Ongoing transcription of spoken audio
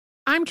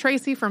I'm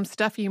Tracy from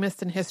Stuff You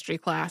Missed in History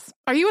class.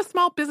 Are you a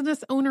small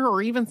business owner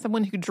or even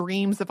someone who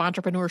dreams of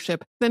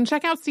entrepreneurship? Then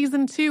check out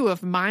Season 2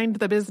 of Mind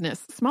the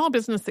Business, small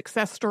business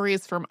success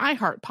stories from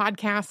iHeart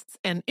Podcasts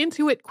and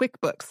Intuit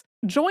QuickBooks.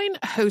 Join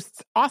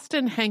hosts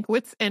Austin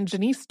Hankwitz and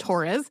Janice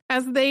Torres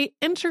as they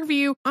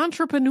interview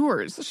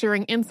entrepreneurs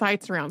sharing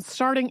insights around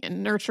starting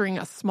and nurturing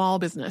a small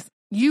business.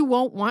 You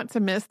won't want to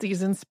miss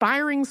these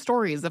inspiring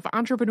stories of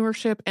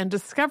entrepreneurship and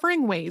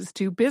discovering ways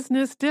to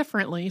business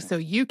differently so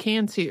you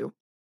can too.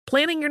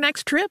 Planning your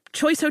next trip?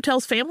 Choice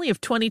Hotels' family of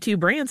 22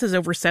 brands has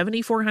over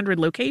 7,400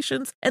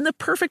 locations and the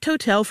perfect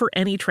hotel for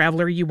any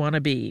traveler you want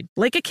to be.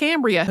 Like a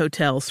Cambria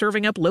Hotel,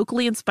 serving up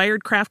locally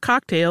inspired craft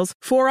cocktails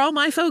for all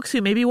my folks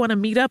who maybe want to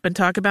meet up and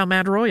talk about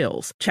Mad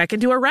Royals. Check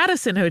into a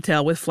Radisson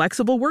Hotel with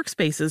flexible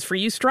workspaces for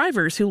you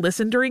strivers who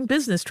listen during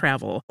business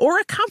travel. Or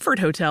a Comfort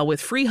Hotel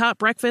with free hot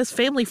breakfast,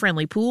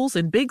 family-friendly pools,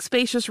 and big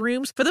spacious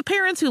rooms for the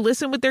parents who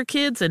listen with their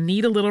kids and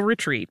need a little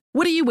retreat.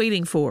 What are you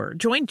waiting for?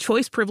 Join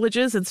Choice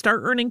Privileges and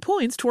start earning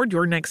points toward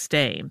your next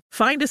stay.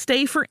 Find a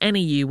stay for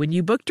any you when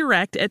you book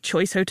direct at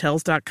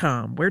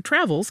choicehotels.com, where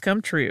travels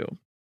come true.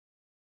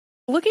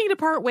 Looking to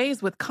part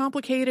ways with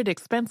complicated,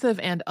 expensive,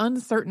 and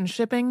uncertain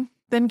shipping?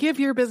 Then give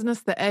your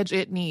business the edge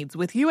it needs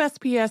with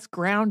USPS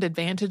Ground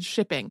Advantage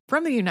shipping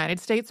from the United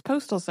States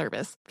Postal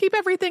Service. Keep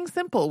everything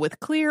simple with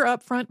clear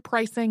upfront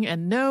pricing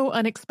and no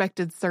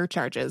unexpected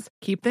surcharges.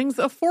 Keep things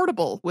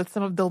affordable with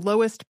some of the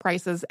lowest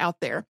prices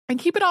out there. And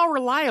keep it all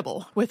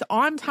reliable with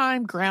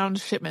on-time ground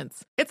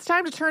shipments. It's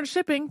time to turn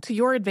shipping to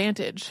your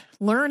advantage.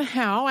 Learn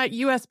how at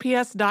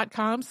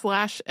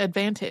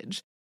USPS.com/advantage.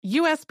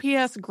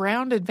 USPS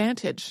Ground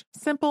Advantage.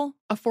 Simple,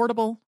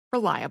 affordable,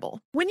 reliable.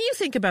 When you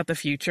think about the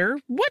future,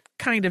 what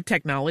kind of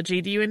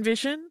technology do you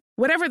envision?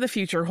 Whatever the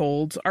future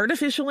holds,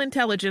 artificial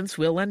intelligence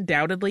will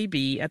undoubtedly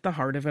be at the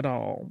heart of it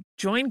all.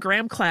 Join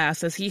Graham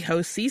Class as he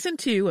hosts Season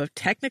 2 of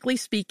Technically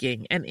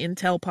Speaking, an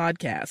Intel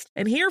podcast,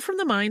 and hear from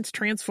the minds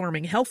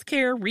transforming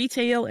healthcare,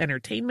 retail,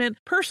 entertainment,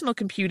 personal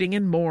computing,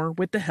 and more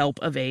with the help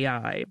of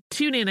AI.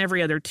 Tune in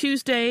every other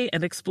Tuesday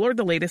and explore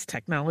the latest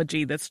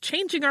technology that's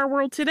changing our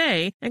world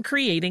today and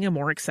creating a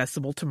more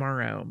accessible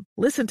tomorrow.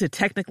 Listen to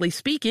Technically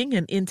Speaking,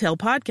 an Intel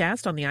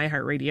podcast on the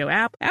iHeartRadio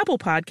app, Apple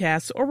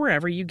Podcasts, or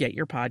wherever you get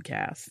your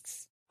podcasts.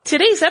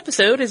 Today's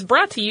episode is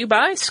brought to you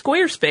by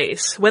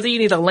Squarespace. Whether you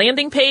need a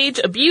landing page,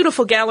 a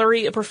beautiful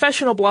gallery, a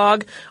professional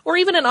blog, or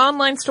even an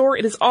online store,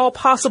 it is all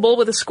possible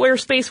with a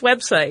Squarespace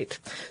website.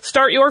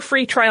 Start your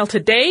free trial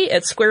today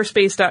at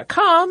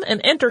squarespace.com and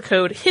enter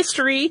code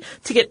HISTORY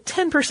to get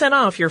 10%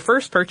 off your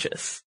first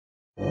purchase.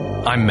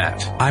 I'm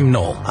Matt. I'm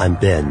Noel. I'm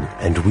Ben,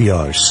 and we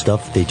are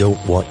Stuff They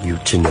Don't Want You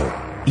to Know.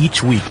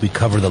 Each week we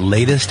cover the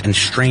latest and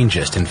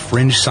strangest in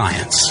fringe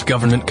science,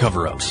 government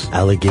cover-ups,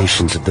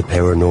 allegations of the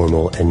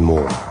paranormal, and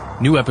more.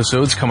 New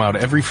episodes come out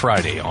every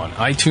Friday on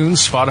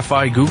iTunes,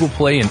 Spotify, Google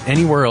Play, and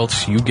anywhere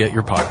else you get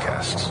your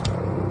podcasts.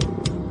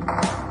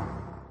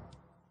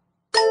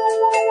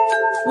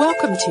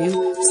 Welcome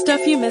to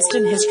Stuff You Missed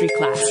in History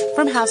class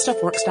from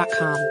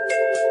HowStuffWorks.com.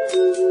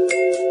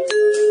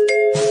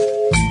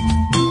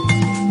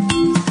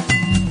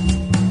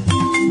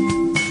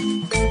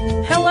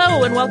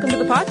 Hello and welcome to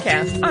the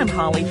podcast. I'm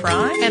Holly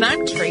Fry. And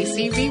I'm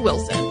Tracy V.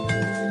 Wilson.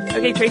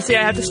 Okay, Tracy,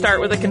 I have to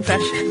start with a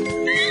confession.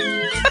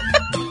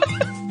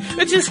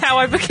 Which is how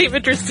I became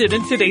interested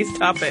in today's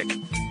topic.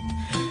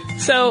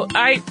 So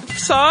I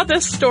saw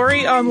this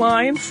story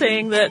online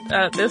saying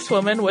that this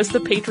woman was the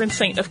patron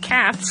saint of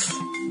cats.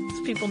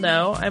 As people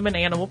know, I'm an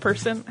animal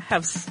person. I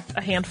have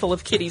a handful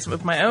of kitties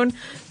of my own.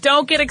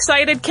 Don't get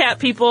excited, cat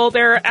people.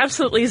 There are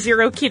absolutely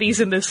zero kitties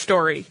in this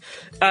story.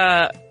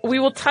 We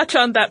will touch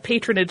on that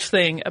patronage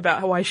thing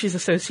about why she's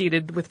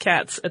associated with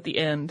cats at the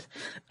end.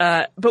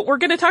 But we're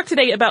going to talk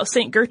today about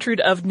Saint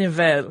Gertrude of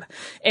Nivelles.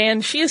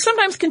 And she is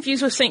sometimes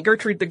confused with Saint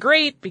Gertrude the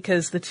Great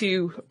because the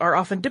two are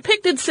often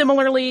depicted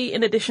similarly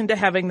in addition to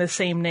having the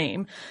same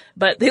name.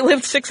 But they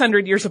lived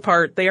 600 years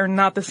apart. They are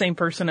not the same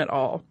person at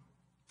all.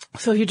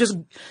 So if you just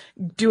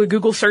do a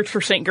Google search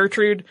for Saint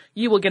Gertrude,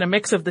 you will get a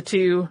mix of the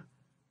two.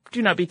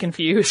 Do not be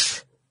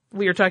confused.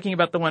 We are talking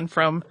about the one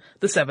from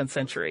the 7th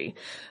century.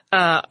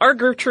 Our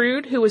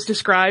Gertrude, who was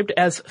described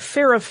as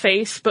fair of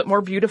face but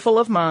more beautiful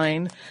of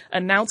mind,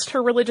 announced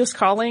her religious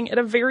calling at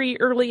a very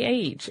early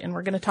age. And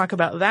we're going to talk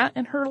about that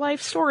and her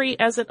life story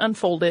as it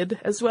unfolded,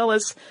 as well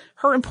as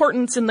her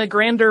importance in the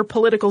grander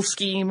political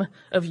scheme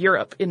of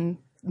Europe in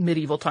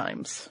medieval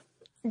times.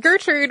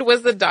 Gertrude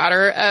was the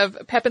daughter of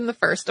Pepin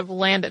I of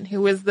Landen,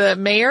 who was the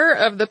mayor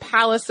of the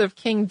palace of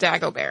King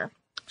Dagobert.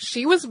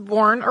 She was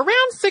born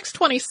around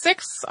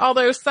 626,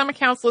 although some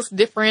accounts list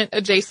different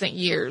adjacent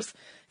years,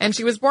 and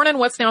she was born in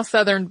what's now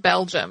southern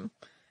Belgium.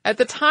 At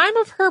the time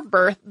of her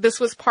birth,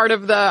 this was part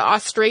of the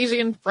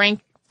Austrasian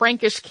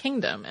Frankish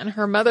kingdom, and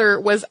her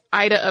mother was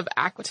Ida of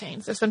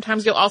Aquitaine. So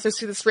sometimes you'll also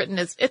see this written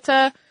as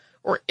Ita,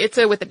 or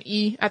Ita with an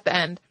E at the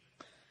end.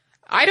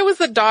 Ida was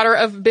the daughter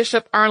of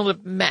Bishop Arnold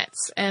of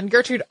Metz, and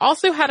Gertrude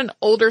also had an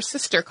older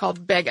sister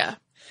called Bega.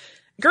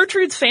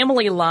 Gertrude's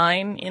family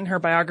line in her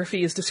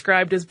biography is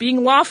described as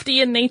being lofty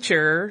in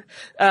nature,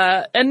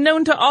 and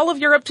known to all of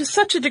Europe to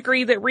such a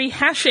degree that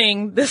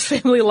rehashing this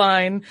family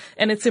line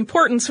and its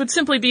importance would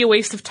simply be a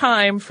waste of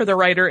time for the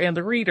writer and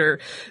the reader.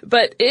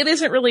 But it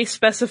isn't really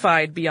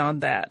specified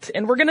beyond that.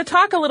 And we're going to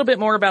talk a little bit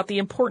more about the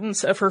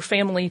importance of her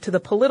family to the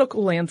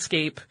political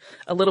landscape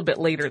a little bit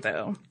later,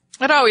 though.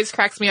 It always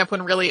cracks me up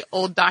when really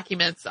old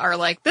documents are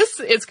like, this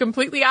is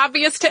completely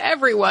obvious to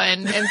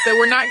everyone, and so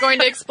we're not going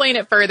to explain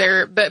it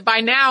further, but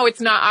by now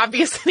it's not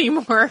obvious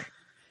anymore,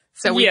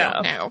 so we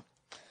don't know.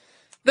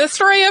 The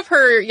story of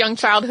her young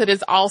childhood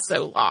is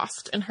also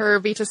lost. In her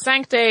Vita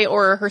Sanctae,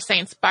 or her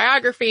saint's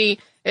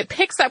biography, it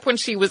picks up when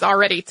she was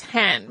already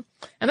 10.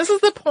 And this is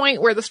the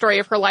point where the story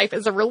of her life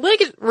as a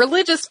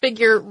religious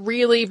figure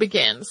really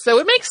begins. So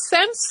it makes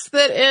sense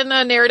that in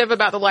a narrative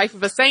about the life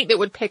of a saint, it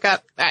would pick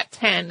up at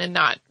 10 and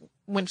not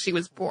when she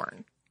was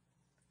born.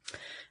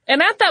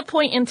 And at that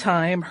point in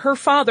time, her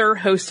father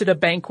hosted a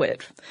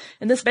banquet.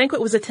 And this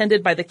banquet was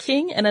attended by the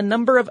king and a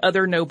number of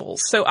other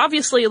nobles. So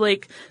obviously,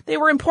 they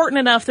were important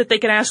enough that they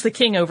could ask the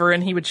king over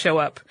and he would show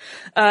up.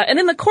 And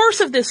in the course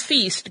of this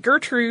feast,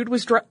 Gertrude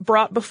was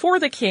brought before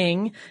the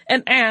king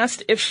and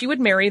asked if she would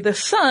marry the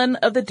son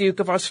of the Duke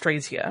of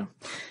Austrasia.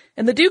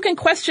 And the Duke in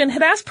question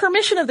had asked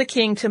permission of the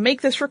king to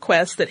make this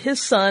request that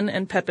his son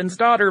and Pepin's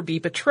daughter be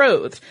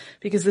betrothed,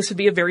 because this would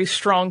be a very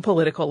strong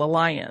political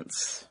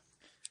alliance.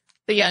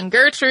 The young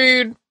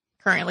Gertrude,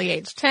 currently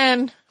age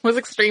 10, was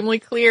extremely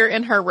clear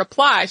in her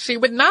reply. She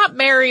would not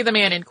marry the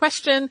man in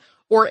question,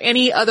 or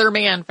any other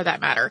man for that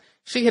matter.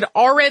 She had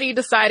already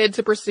decided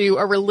to pursue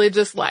a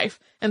religious life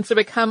and to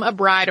become a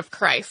bride of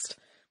Christ.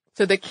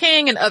 So the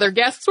king and other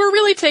guests were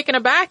really taken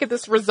aback at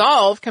this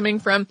resolve coming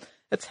from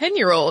a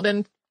 10-year-old,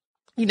 and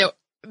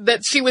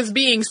that she was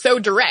being so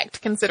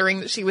direct, considering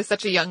that she was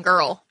such a young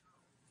girl.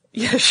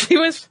 Yeah, she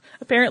was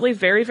apparently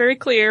very, very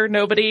clear.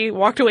 Nobody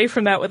walked away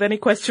from that with any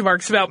question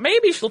marks about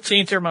maybe she'll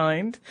change her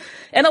mind.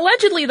 And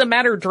allegedly the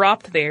matter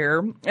dropped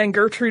there, and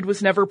Gertrude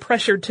was never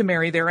pressured to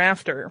marry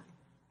thereafter.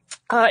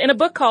 In a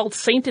book called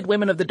Sainted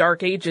Women of the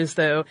Dark Ages,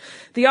 though,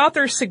 the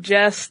author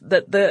suggests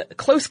that the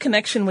close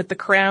connection with the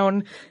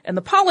crown and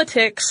the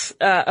politics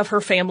of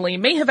her family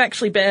may have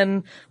actually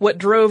been what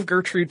drove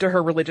Gertrude to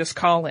her religious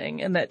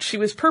calling, and that she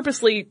was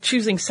purposely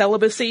choosing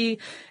celibacy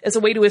as a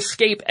way to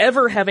escape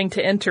ever having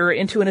to enter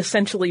into an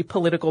essentially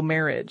political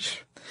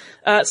marriage.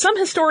 Some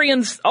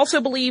historians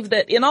also believe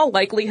that in all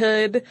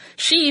likelihood,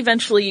 she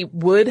eventually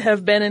would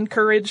have been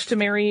encouraged to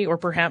marry, or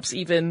perhaps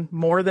even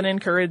more than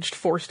encouraged,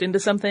 forced into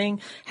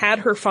something, had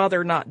her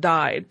father not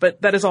died.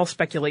 But that is all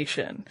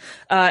speculation.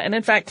 And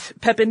in fact,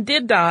 Pepin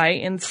did die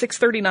in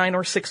 639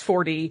 or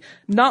 640,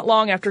 not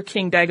long after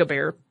King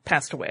Dagobert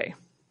passed away.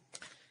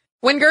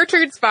 When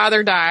Gertrude's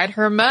father died,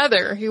 her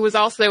mother, who was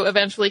also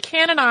eventually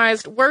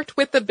canonized, worked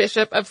with the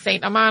Bishop of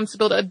St. Amand to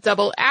build a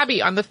double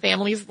abbey on the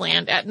family's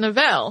land at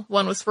Nivelles.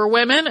 One was for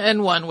women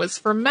and one was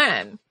for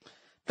men.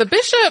 The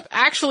bishop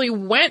actually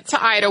went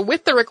to Ida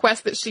with the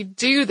request that she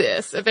do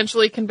this,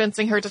 eventually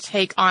convincing her to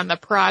take on the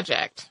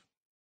project.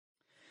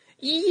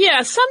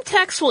 Yeah, some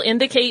texts will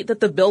indicate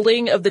that the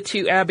building of the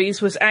two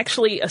abbeys was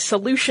actually a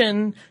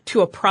solution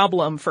to a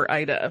problem for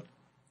Ida.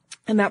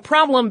 And that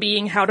problem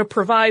being how to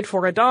provide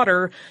for a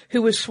daughter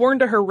who was sworn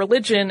to her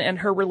religion and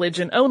her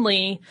religion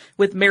only,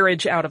 with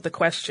marriage out of the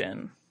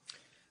question.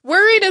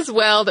 Worried as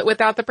well that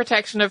without the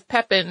protection of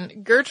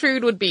Pepin,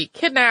 Gertrude would be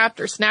kidnapped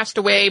or snatched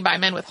away by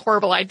men with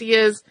horrible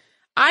ideas,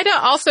 Ida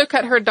also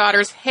cut her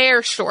daughter's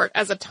hair short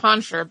as a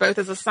tonsure, both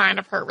as a sign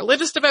of her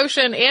religious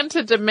devotion and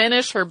to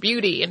diminish her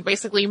beauty and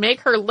basically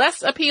make her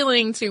less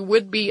appealing to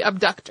would-be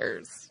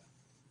abductors.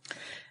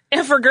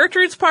 And for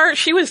Gertrude's part,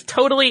 she was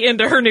totally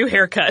into her new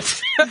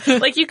haircut.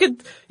 You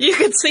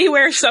could see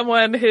where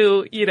someone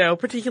who,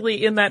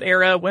 particularly in that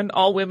era when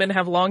all women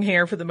have long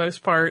hair for the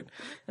most part,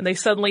 and they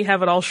suddenly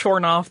have it all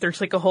shorn off,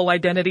 there's a whole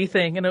identity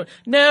thing. And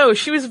no,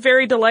 she was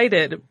very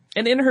delighted.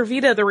 And in her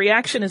Vita, the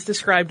reaction is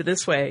described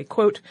this way,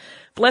 quote,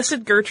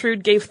 "Blessed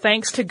Gertrude gave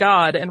thanks to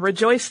God and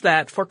rejoiced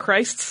that, for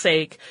Christ's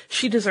sake,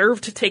 she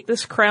deserved to take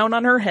this crown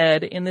on her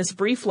head in this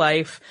brief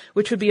life,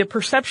 which would be a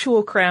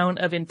perpetual crown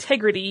of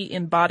integrity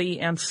in body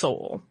and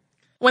soul."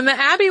 When the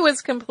abbey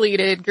was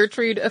completed,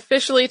 Gertrude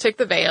officially took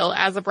the veil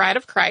as a bride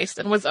of Christ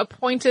and was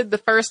appointed the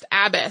first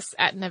abbess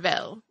at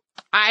Nivelles.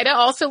 Ida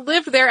also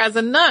lived there as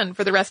a nun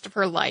for the rest of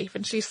her life,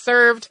 and she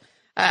served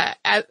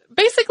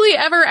basically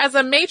ever as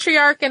a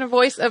matriarch and a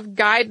voice of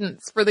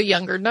guidance for the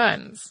younger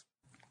nuns.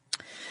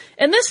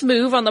 And this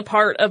move on the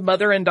part of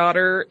mother and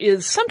daughter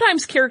is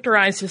sometimes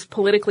characterized as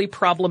politically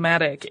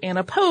problematic and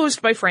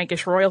opposed by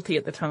Frankish royalty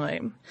at the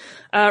time.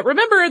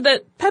 Remember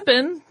that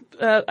Pepin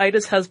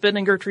Ida's husband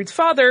and Gertrude's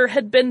father,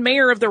 had been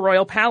mayor of the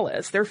royal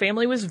palace. Their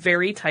family was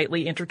very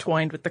tightly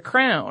intertwined with the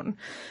crown.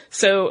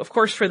 So, of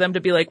course, for them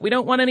to be like, we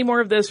don't want any more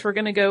of this, we're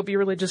going to go be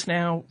religious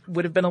now,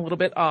 would have been a little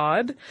bit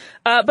odd.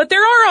 But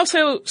there are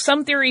also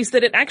some theories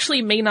that it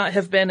actually may not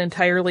have been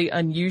entirely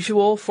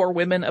unusual for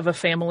women of a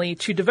family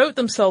to devote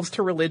themselves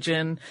to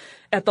religion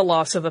at the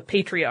loss of a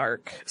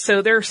patriarch.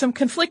 So there are some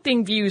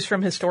conflicting views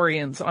from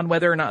historians on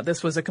whether or not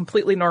this was a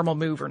completely normal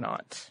move or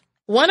not.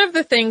 One of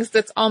the things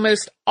that's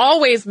almost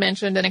always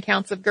mentioned in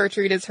accounts of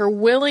Gertrude is her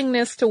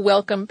willingness to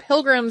welcome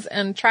pilgrims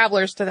and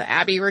travelers to the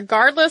abbey,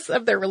 regardless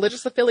of their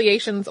religious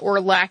affiliations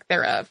or lack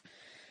thereof.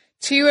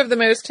 Two of the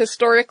most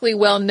historically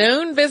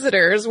well-known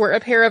visitors were a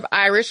pair of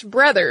Irish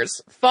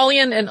brothers,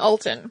 Fullion and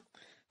Ultan.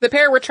 The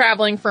pair were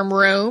traveling from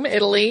Rome,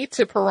 Italy,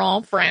 to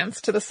Peronne,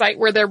 France, to the site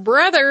where their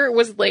brother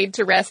was laid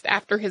to rest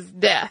after his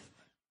death.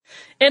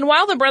 And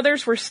while the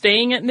brothers were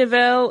staying at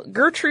Nivelles,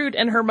 Gertrude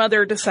and her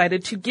mother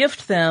decided to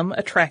gift them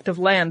a tract of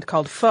land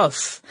called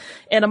Foss,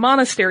 and a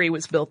monastery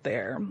was built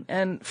there.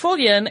 And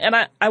Fullion,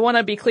 and I want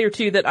to be clear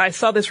too that I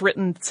saw this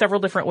written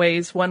several different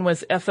ways. One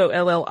was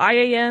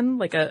Follian,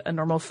 like a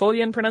normal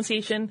Fullion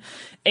pronunciation,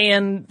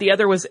 and the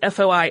other was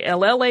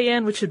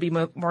Foillan, which would be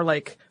more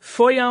like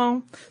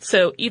Foyon.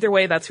 So either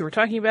way, that's who we're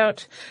talking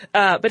about.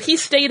 But he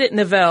stayed at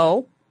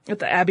Nivelles, at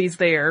the abbeys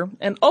there,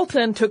 and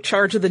Ultan took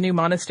charge of the new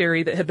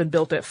monastery that had been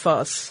built at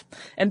Foss.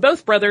 And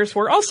both brothers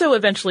were also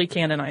eventually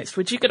canonized,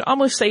 which you could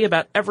almost say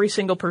about every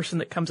single person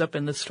that comes up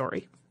in this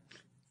story.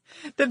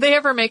 Did they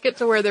ever make it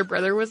to where their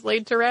brother was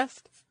laid to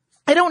rest?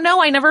 I don't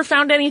know. I never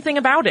found anything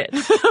about it.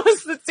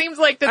 It seems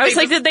like that.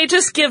 Did they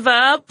just give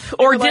up?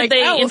 Or did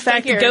they, in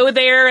fact, go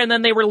there and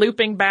then they were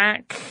looping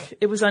back?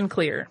 It was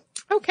unclear.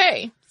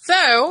 Okay.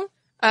 So,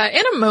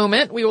 in a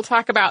moment, we will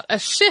talk about a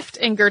shift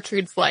in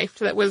Gertrude's life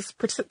that was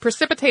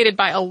precipitated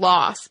by a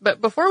loss. But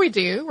before we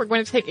do, we're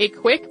going to take a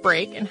quick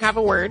break and have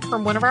a word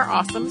from one of our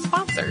awesome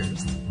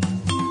sponsors.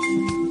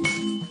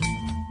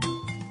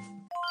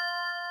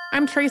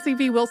 I'm Tracy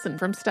V. Wilson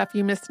from Stuff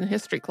You Missed in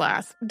History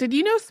Class. Did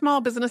you know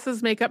small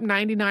businesses make up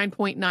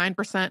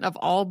 99.9% of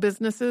all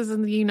businesses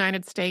in the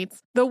United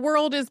States? The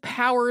world is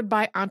powered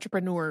by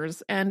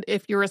entrepreneurs, and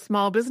if you're a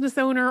small business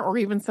owner or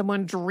even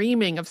someone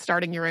dreaming of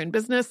starting your own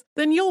business,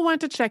 then you'll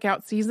want to check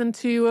out Season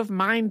 2 of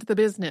Mind the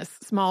Business,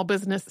 Small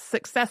Business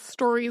Success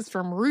Stories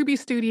from Ruby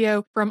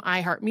Studio, from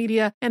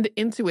iHeartMedia, and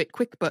Intuit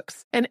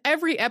QuickBooks. And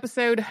every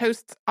episode,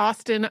 hosts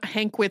Austin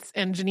Hankwitz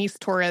and Janice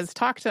Torres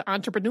talk to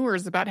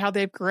entrepreneurs about how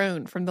they've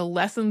grown from the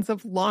lessons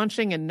of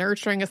launching and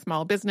nurturing a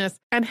small business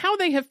and how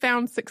they have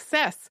found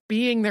success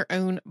being their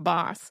own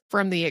boss.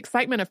 From the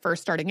excitement of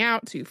first starting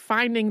out to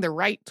finding the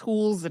right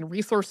tools and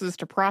resources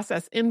to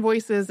process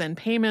invoices and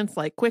payments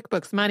like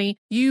QuickBooks Money,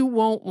 you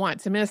won't want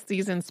to miss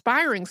these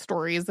inspiring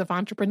stories of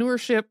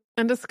entrepreneurship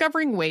and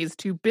discovering ways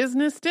to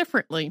business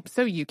differently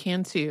so you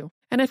can too.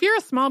 And if you're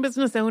a small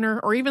business owner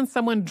or even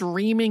someone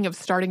dreaming of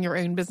starting your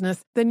own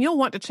business, then you'll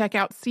want to check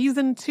out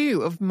Season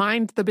 2 of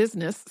Mind the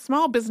Business,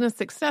 Small Business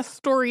Success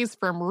Stories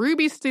from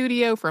Ruby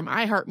Studio, from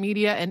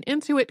iHeartMedia, and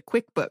Intuit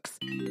QuickBooks.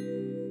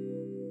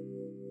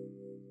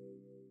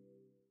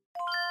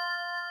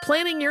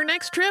 Planning your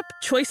next trip?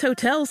 Choice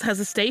Hotels has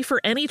a stay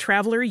for any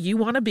traveler you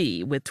want to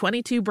be, with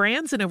 22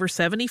 brands and over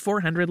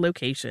 7,400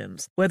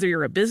 locations. Whether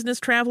you're a business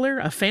traveler,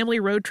 a family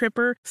road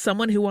tripper,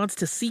 someone who wants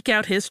to seek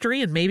out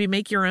history and maybe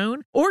make your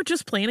own, or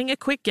just planning a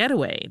quick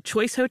getaway,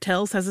 Choice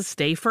Hotels has a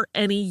stay for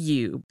any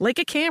you. Like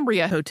a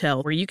Cambria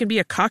Hotel, where you can be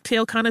a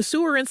cocktail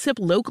connoisseur and sip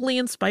locally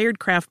inspired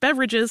craft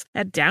beverages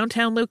at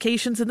downtown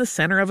locations in the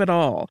center of it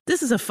all.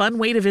 This is a fun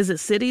way to visit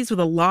cities with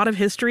a lot of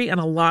history and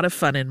a lot of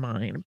fun in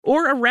mind.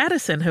 Or a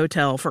Radisson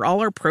Hotel for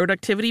all our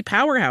productivity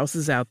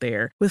powerhouses out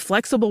there. With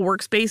flexible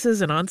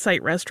workspaces and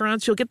on-site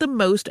restaurants, you'll get the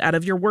most out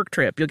of your work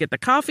trip. You'll get the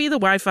coffee, the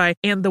Wi-Fi,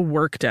 and the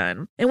work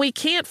done. And we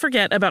can't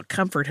forget about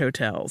Comfort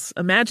Hotels.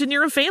 Imagine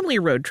you're a family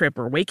road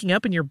tripper, waking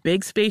up in your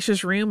big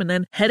spacious room and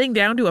then heading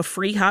down to a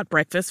free hot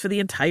breakfast for the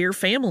entire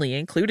family,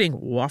 including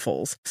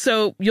waffles.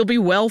 So you'll be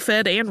well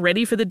fed and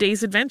ready for the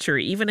day's adventure,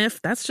 even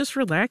if that's just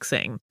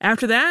relaxing.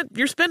 After that,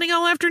 you're spending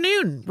all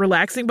afternoon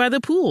relaxing by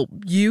the pool.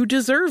 You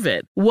deserve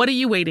it. What are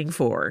you waiting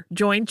for?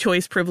 Join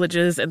Choice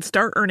Privileges and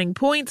start earning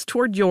points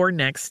toward your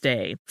next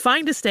stay.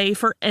 Find a stay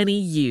for any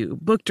you.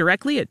 Book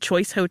directly at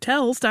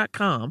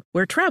choicehotels.com,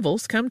 where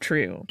travels come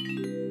true.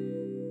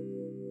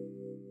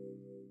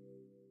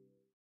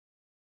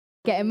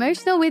 Get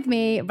emotional with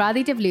me,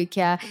 Radhi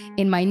Devlukia,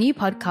 in my new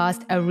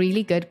podcast, A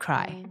Really Good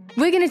Cry.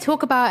 We're going to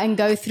talk about and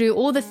go through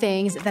all the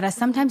things that are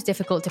sometimes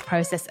difficult to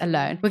process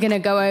alone. We're going to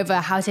go over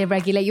how to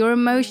regulate your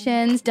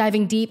emotions,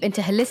 diving deep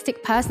into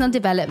holistic personal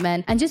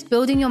development, and just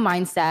building your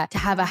mindset to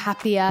have a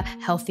happier,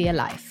 healthier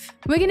life.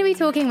 We're going to be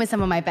talking with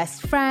some of my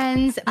best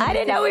friends. I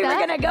didn't know we were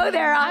going to go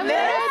there on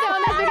this.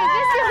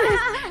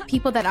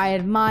 People that I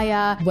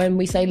admire. When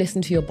we say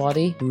listen to your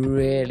body,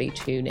 really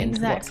tune into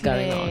what's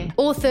going on.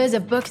 Authors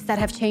of books that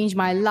have changed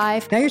my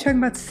life. Now you're talking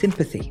about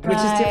sympathy, which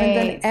is different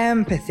than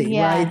empathy,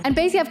 right? And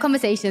basically have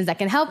conversations affirmations that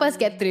can help us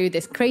get through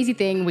this crazy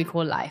thing we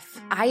call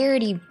life. I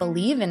already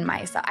believe in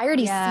myself. I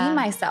already see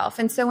myself.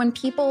 And so when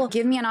people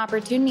give me an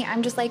opportunity,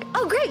 I'm just like,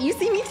 oh, great, you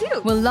see me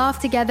too. We'll laugh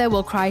together,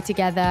 we'll cry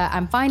together,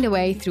 and find a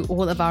way through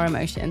all of our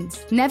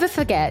emotions. Never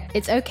forget,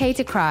 it's okay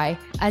to cry,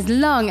 as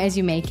long as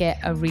you make it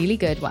a really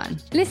good one.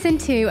 Listen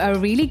to A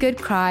Really Good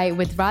Cry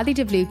with Radhi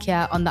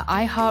Devlukia on the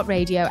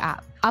iHeartRadio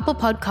app, Apple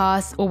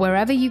Podcasts, or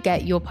wherever you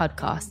get your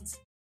podcasts.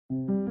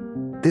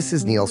 This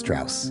is Neil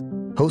Strauss,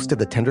 host of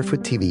the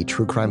Tenderfoot TV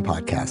True Crime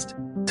Podcast,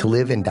 To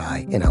Live and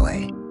Die in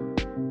LA.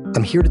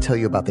 I'm here to tell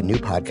you about the new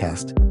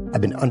podcast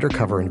I've been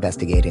undercover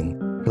investigating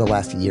for the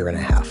last year and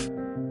a half.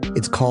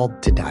 It's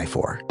called To Die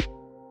For.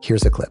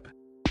 Here's a clip.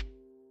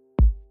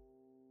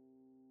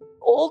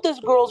 All these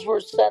girls were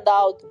sent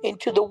out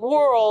into the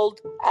world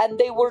and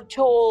they were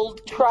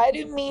told, try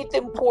to meet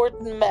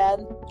important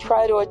men,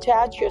 try to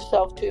attach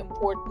yourself to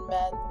important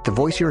men. The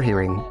voice you're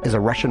hearing is a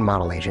Russian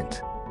model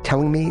agent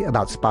telling me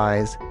about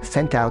spies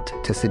sent out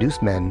to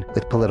seduce men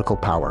with political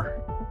power.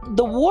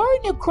 The war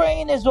in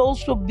Ukraine is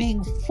also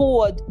being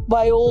fought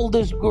by all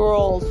these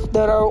girls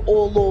that are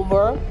all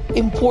over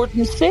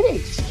important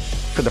cities.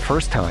 For the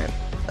first time,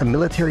 a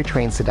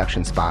military-trained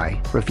seduction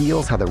spy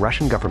reveals how the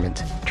Russian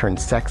government turned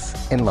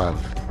sex and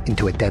love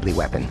into a deadly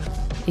weapon.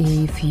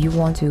 If you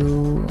want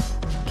to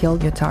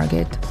kill your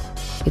target,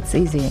 it's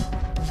easy.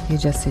 You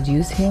just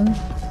seduce him,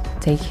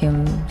 take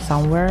him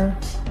somewhere,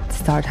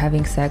 start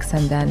having sex,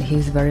 and then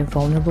he's very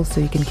vulnerable, so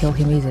you can kill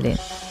him easily.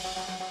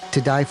 To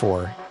Die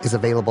For is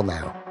available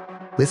now.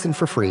 Listen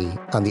for free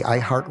on the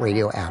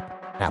iHeartRadio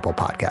app, Apple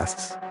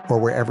Podcasts, or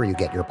wherever you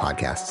get your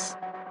podcasts.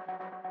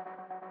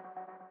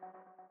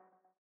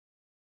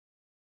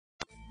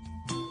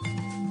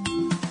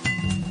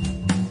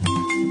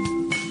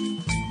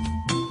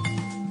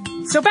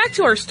 So back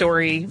to our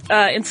story.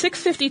 In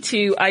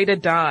 652, Ida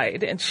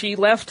died, and she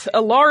left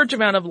a large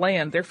amount of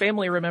land. Their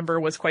family, remember,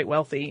 was quite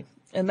wealthy.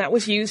 And that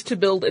was used to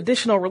build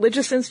additional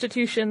religious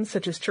institutions,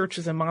 such as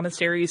churches and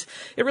monasteries.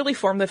 It really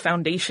formed the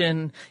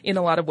foundation, in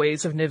a lot of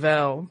ways, of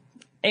Nivelles.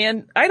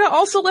 And Ida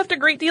also left a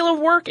great deal of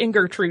work in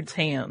Gertrude's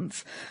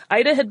hands.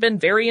 Ida had been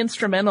very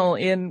instrumental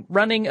in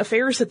running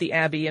affairs at the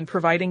Abbey and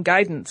providing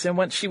guidance. And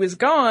once she was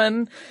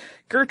gone,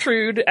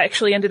 Gertrude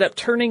actually ended up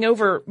turning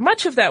over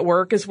much of that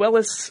work, as well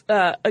as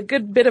a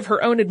good bit of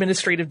her own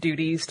administrative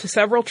duties, to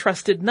several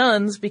trusted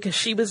nuns, because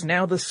she was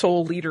now the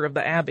sole leader of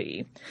the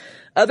Abbey.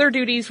 Other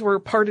duties were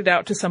parted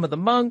out to some of the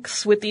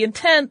monks, with the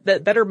intent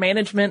that better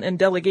management and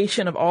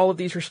delegation of all of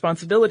these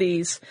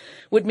responsibilities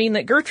would mean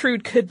that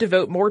Gertrude could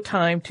devote more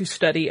time to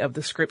study of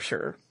the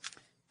scripture.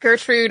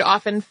 Gertrude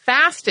often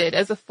fasted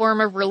as a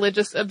form of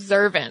religious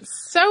observance,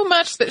 so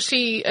much that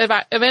she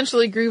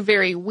eventually grew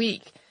very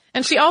weak.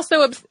 And she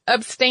also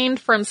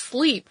abstained from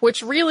sleep,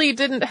 which really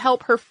didn't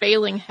help her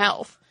failing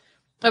health.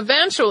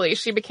 Eventually,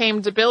 she became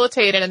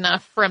debilitated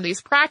enough from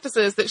these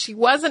practices that she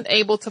wasn't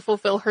able to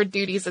fulfill her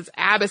duties as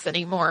abbess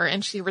anymore,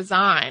 and she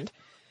resigned.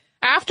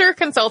 After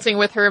consulting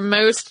with her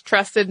most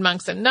trusted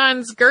monks and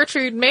nuns,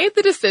 Gertrude made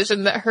the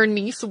decision that her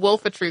niece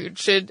Wolfitrude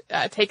should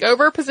take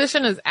over a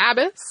position as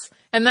abbess,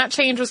 and that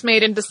change was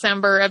made in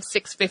December of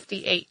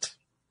 658.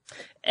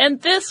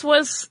 And this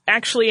was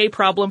actually a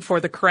problem for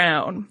the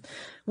crown.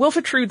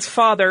 Wolfitrude's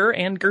father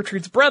and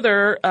Gertrude's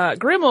brother,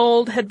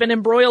 Grimold, had been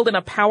embroiled in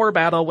a power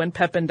battle when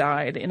Pepin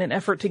died in an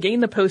effort to gain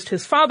the post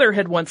his father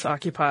had once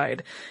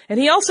occupied. And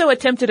he also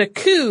attempted a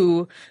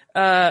coup,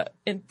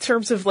 in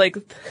terms of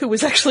who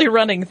was actually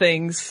running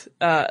things.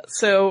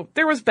 So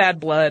there was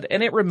bad blood,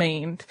 and it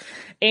remained.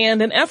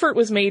 And an effort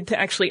was made to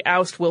actually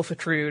oust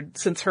Wolfitrude,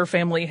 since her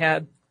family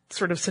had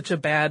sort of such a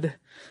bad,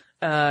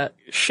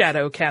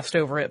 shadow cast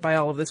over it by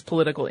all of this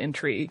political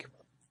intrigue.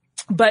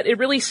 But it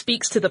really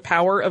speaks to the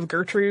power of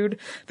Gertrude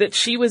that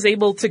she was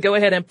able to go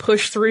ahead and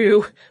push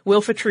through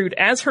Wolfitrude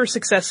as her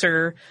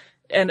successor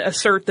and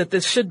assert that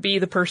this should be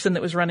the person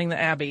that was running the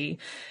abbey.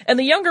 And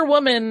the younger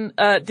woman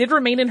did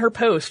remain in her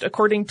post,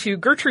 according to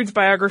Gertrude's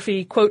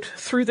biography, quote,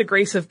 through the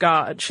grace of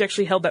God. She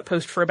actually held that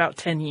post for about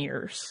 10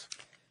 years.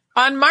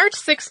 On March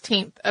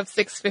 16th of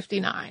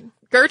 659,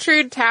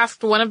 Gertrude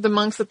tasked one of the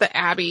monks at the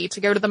abbey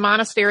to go to the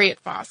monastery at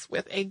Foss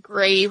with a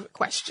grave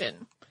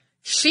question.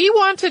 She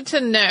wanted to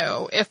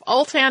know if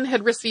Ultan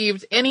had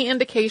received any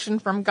indication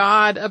from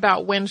God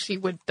about when she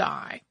would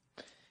die.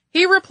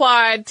 He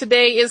replied,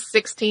 today is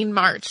 16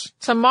 March.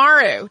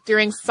 Tomorrow,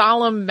 during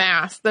solemn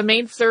mass, the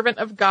maidservant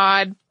of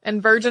God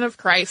and Virgin of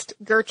Christ,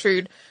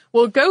 Gertrude,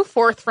 will go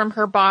forth from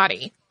her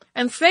body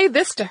and say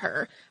this to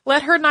her,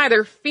 let her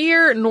neither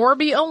fear nor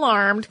be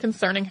alarmed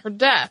concerning her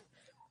death,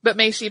 but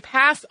may she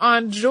pass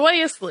on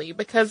joyously,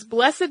 because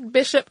blessed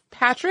Bishop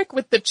Patrick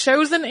with the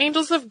chosen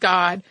angels of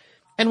God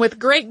and with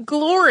great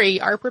glory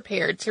are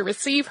prepared to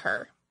receive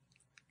her.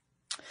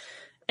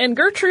 And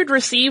Gertrude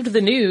received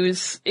the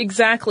news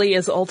exactly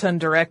as Ultan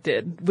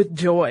directed, with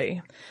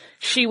joy.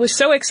 She was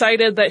so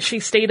excited that she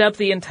stayed up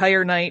the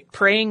entire night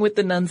praying with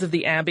the nuns of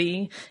the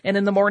abbey, and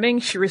in the morning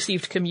she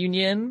received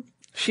communion.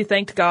 She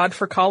thanked God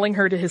for calling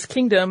her to his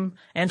kingdom,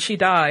 and she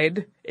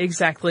died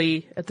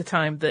exactly at the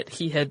time that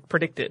he had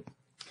predicted.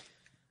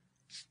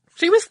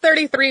 She was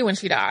 33 when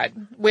she died,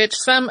 which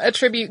some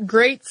attribute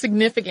great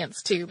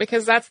significance to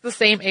because that's the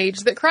same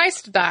age that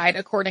Christ died,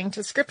 according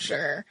to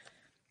Scripture.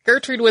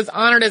 Gertrude was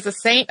honored as a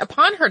saint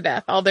upon her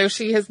death, although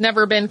she has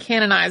never been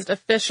canonized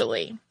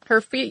officially.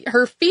 Her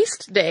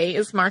feast day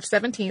is March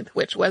 17th,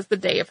 which was the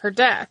day of her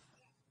death.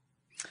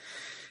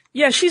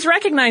 Yeah, she's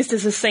recognized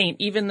as a saint,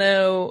 even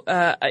though,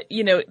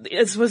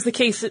 as was the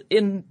case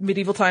in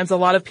medieval times, a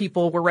lot of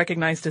people were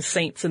recognized as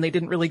saints and they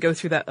didn't really go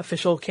through that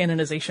official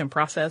canonization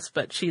process,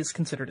 but she is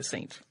considered a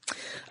saint.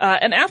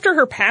 And after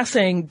her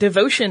passing,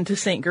 devotion to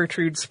Saint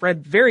Gertrude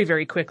spread very,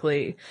 very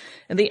quickly.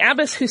 And the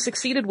abbess who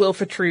succeeded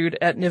Wilfitrude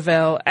at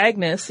Nivelles,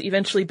 Agnes,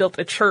 eventually built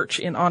a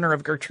church in honor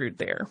of Gertrude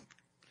there.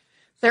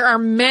 There are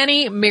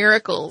many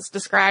miracles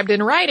described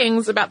in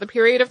writings about the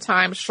period of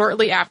time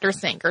shortly after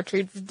St.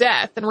 Gertrude's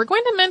death, and we're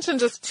going to mention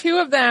just two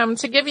of them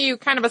to give you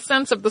kind of a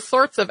sense of the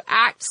sorts of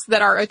acts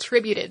that are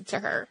attributed to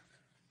her.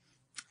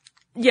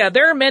 Yeah,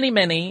 there are many,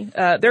 many.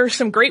 There are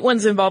some great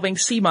ones involving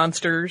sea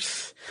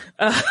monsters,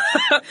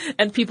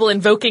 and people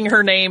invoking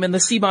her name and the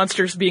sea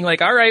monsters being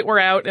like, all right, we're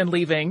out and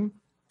leaving.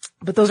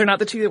 But those are not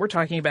the two that we're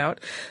talking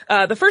about.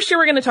 The first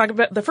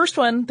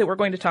one that we're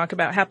going to talk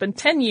about happened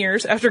 10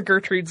 years after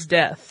Gertrude's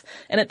death.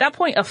 And at that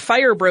point, a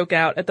fire broke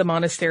out at the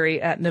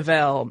monastery at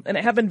Nivelles. And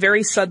it happened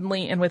very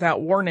suddenly and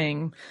without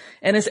warning.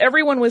 And as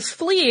everyone was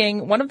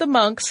fleeing, one of the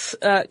monks,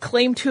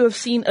 claimed to have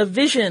seen a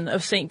vision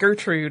of St.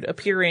 Gertrude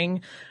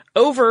appearing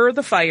over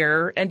the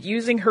fire and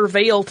using her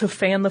veil to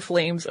fan the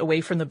flames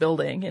away from the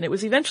building. And it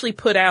was eventually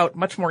put out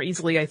much more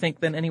easily, I think,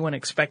 than anyone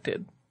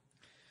expected.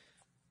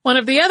 One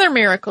of the other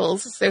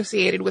miracles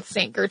associated with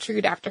St.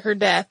 Gertrude after her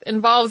death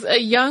involves a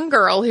young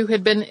girl who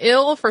had been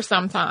ill for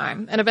some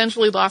time and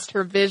eventually lost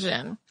her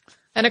vision.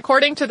 And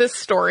according to this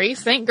story,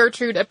 St.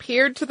 Gertrude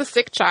appeared to the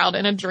sick child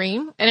in a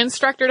dream and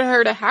instructed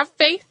her to have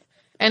faith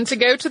and to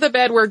go to the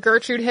bed where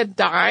Gertrude had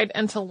died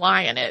and to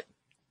lie in it.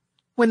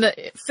 When the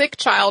sick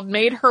child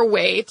made her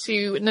way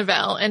to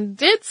Nivelles and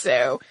did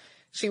so,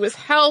 she was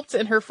helped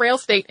in her frail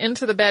state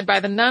into the bed by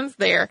the nuns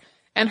there,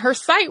 and her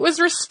sight was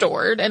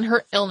restored and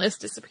her illness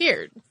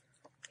disappeared.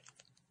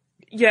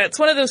 Yeah, it's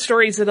one of those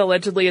stories that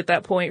allegedly at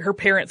that point her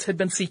parents had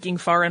been seeking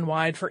far and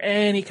wide for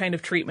any kind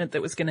of treatment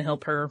that was going to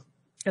help her.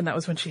 And that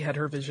was when she had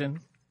her vision.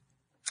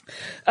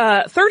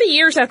 30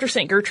 years after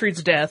St.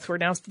 Gertrude's death, we're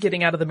now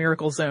getting out of the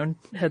miracle zone,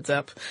 heads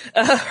up,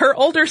 her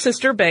older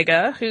sister,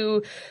 Bega,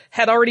 who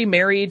had already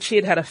married, she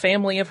had had a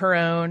family of her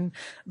own,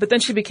 but then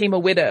she became a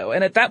widow.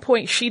 And at that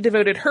point, she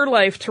devoted her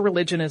life to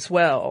religion as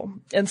well.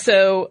 And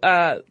so,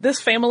 this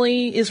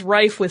family is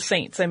rife with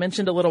saints. I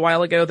mentioned a little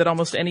while ago that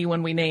almost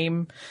anyone we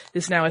name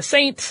is now a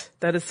saint.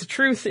 That is the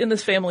truth in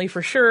this family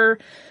for sure.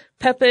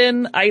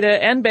 Pepin,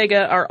 Ida, and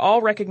Bega are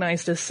all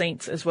recognized as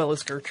saints as well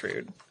as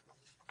Gertrude.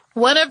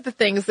 One of the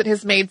things that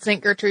has made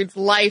St. Gertrude's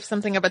life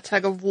something of a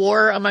tug of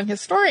war among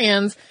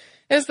historians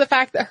is the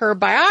fact that her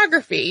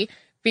biography,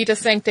 Vita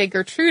Sanctae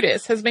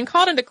Gertrudis, has been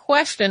called into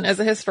question as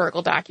a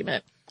historical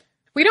document.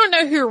 We don't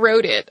know who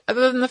wrote it,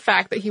 other than the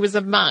fact that he was a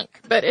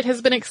monk, but it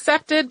has been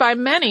accepted by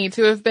many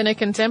to have been a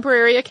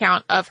contemporary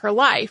account of her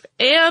life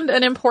and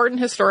an important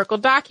historical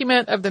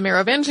document of the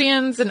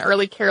Merovingians and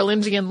early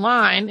Carolingian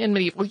line in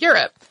medieval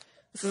Europe.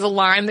 This is a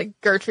line that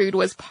Gertrude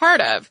was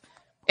part of.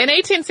 In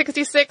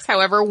 1866,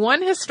 however,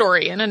 one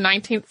historian, a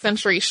 19th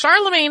century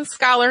Charlemagne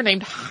scholar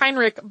named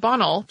Heinrich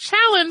Bonnel,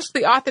 challenged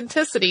the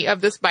authenticity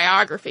of this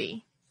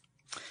biography.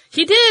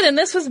 He did, and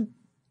this was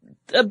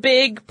a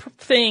big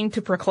thing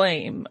to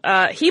proclaim.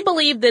 He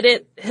believed that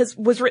it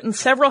was written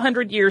several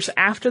hundred years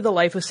after the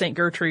life of St.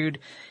 Gertrude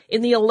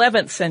in the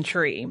 11th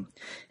century.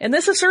 And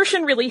this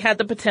assertion really had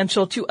the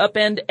potential to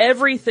upend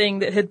everything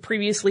that had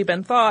previously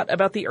been thought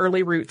about the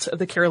early roots of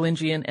the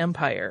Carolingian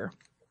Empire.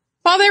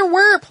 While there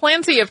were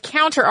plenty of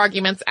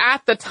counter-arguments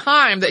at the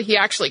time that he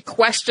actually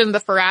questioned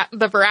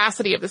the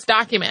veracity of this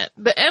document,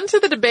 the end to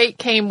the debate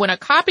came when a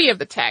copy of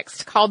the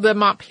text, called the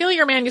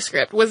Montpellier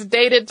manuscript, was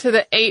dated to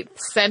the 8th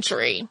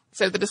century.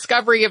 So the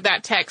discovery of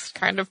that text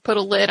kind of put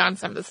a lid on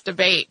some of this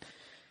debate.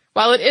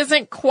 While it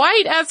isn't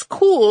quite as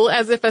cool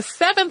as if a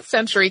 7th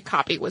century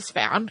copy was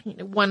found,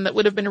 one that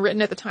would have been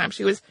written at the time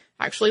she was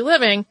actually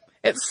living,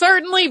 it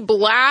certainly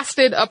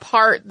blasted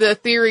apart the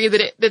theory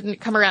that it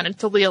didn't come around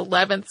until the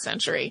 11th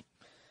century.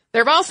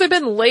 There have also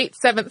been late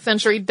 7th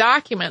century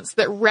documents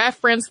that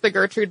reference the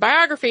Gertrude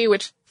biography,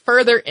 which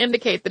further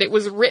indicate that it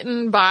was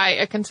written by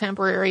a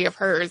contemporary of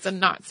hers and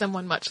not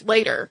someone much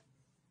later.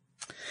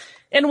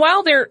 And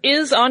while there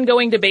is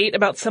ongoing debate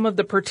about some of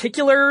the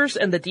particulars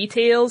and the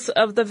details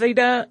of the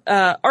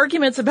Vita,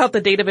 arguments about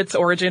the date of its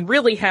origin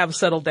really have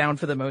settled down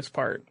for the most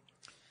part.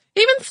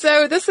 Even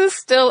so, this is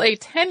still a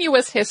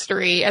tenuous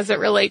history as it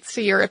relates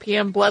to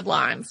European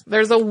bloodlines.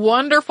 There's a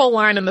wonderful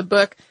line in the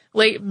book,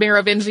 Late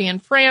Merovingian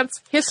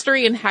France,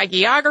 History and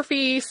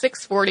Hagiography,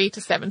 640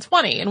 to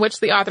 720, in which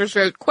the authors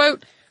wrote,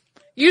 quote,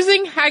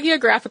 using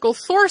hagiographical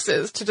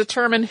sources to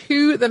determine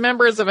who the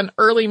members of an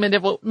early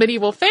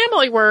medieval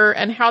family were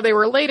and how they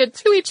were related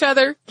to each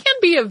other can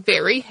be a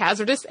very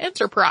hazardous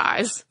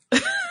enterprise.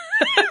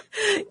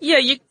 Yeah,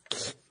 you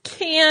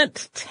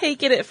can't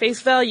take it at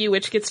face value,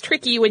 which gets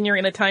tricky when you're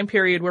in a time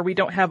period where we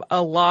don't have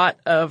a lot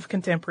of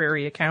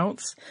contemporary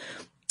accounts.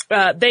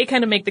 They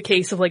kind of make the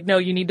case of like, no,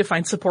 you need to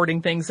find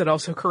supporting things that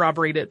also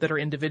corroborate it, that are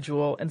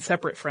individual and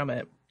separate from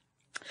it.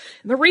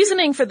 And the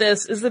reasoning for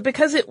this is that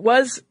because it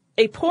was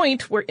a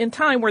point where in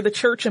time where the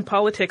church and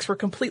politics were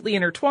completely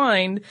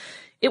intertwined,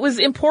 it was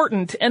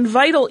important and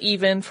vital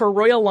even for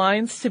royal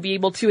lines to be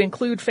able to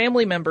include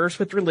family members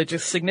with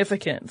religious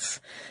significance.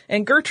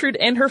 And Gertrude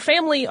and her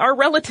family are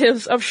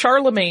relatives of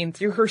Charlemagne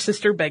through her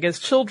sister Begga's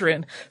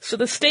children. So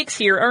the stakes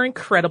here are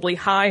incredibly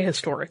high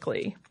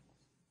historically.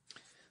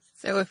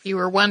 So if you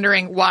were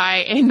wondering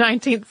why a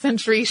 19th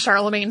century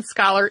Charlemagne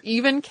scholar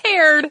even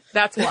cared,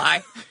 that's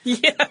why.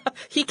 Yeah,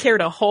 he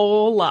cared a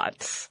whole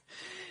lot.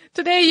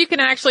 Today you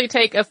can actually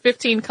take a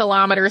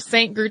 15-kilometer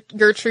St.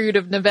 Gertrude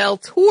of Nivelle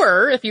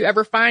tour if you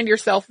ever find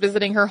yourself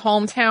visiting her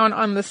hometown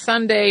on the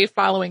Sunday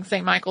following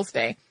St. Michael's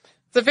Day.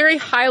 It's a very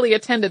highly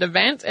attended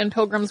event, and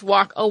pilgrims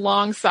walk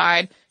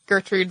alongside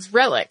Gertrude's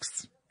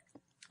relics.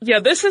 Yeah,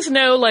 this is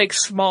no, like,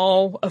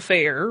 small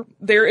affair.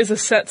 There is a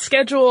set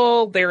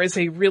schedule. There is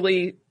a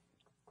really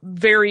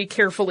very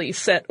carefully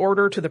set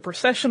order to the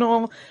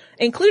processional,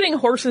 including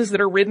horses that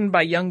are ridden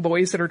by young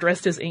boys that are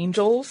dressed as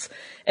angels.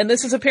 And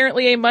this is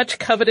apparently a much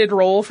coveted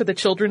role for the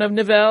children of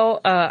Nivelle.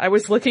 I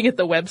was looking at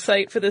the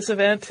website for this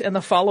event, and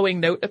the following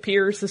note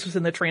appears. This was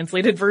in the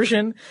translated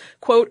version.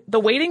 Quote, "The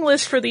waiting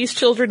list for these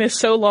children is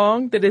so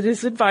long that it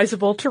is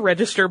advisable to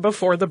register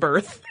before the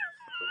birth."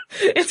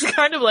 It's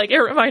kind of like, it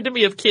reminded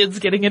me of kids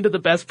getting into the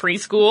best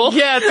preschool.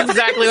 Yeah, that's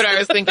exactly what I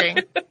was thinking.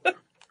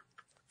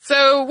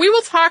 So we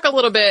will talk a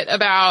little bit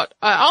about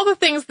all the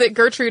things that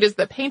Gertrude is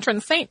the patron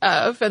saint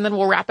of, and then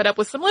we'll wrap it up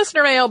with some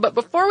listener mail. But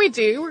before we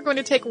do, we're going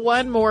to take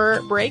one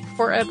more break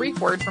for a brief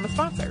word from a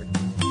sponsor.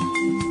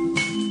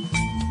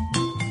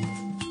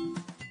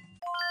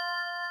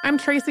 I'm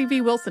Tracy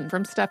V. Wilson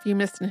from Stuff You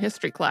Missed in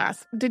History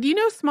Class. Did you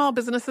know small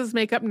businesses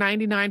make up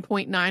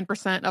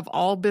 99.9% of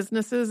all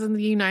businesses in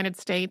the United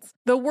States?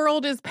 The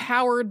world is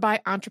powered by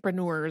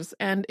entrepreneurs,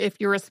 and if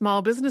you're a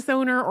small business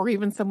owner or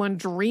even someone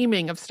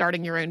dreaming of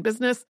starting your own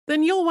business,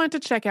 then you'll want to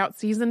check out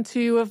Season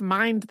 2 of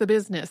Mind the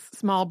Business,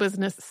 Small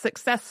Business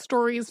Success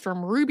Stories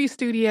from Ruby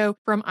Studio,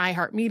 from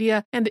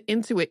iHeartMedia, and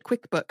Intuit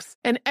QuickBooks.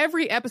 And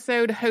every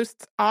episode,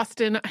 hosts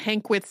Austin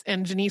Hankwitz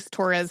and Janice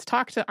Torres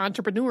talk to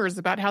entrepreneurs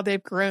about how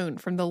they've grown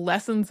from the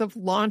lessons of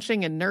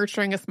launching and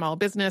nurturing a small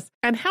business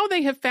and how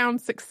they have found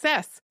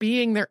success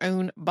being their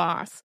own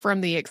boss.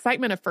 From the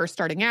excitement of first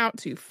starting out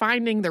to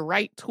finding the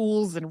right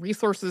tools and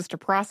resources to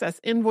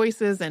process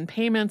invoices and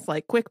payments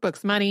like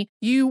QuickBooks Money,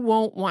 you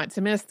won't want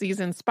to miss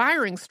these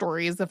inspiring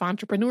stories of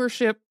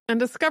entrepreneurship and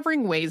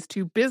discovering ways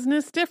to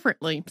business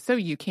differently so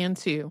you can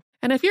too.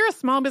 And if you're a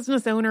small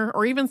business owner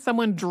or even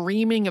someone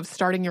dreaming of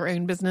starting your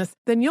own business,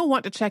 then you'll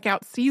want to check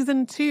out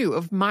Season 2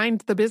 of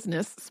Mind the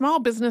Business, Small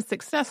Business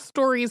Success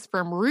Stories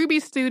from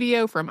Ruby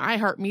Studio, from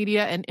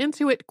iHeartMedia, and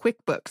Intuit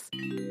QuickBooks.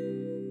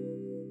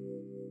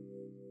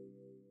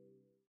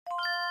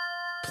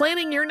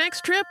 Planning your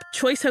next trip?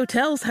 Choice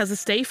Hotels has a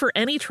stay for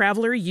any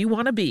traveler you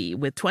want to be,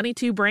 with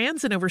 22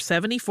 brands and over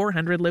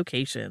 7,400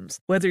 locations.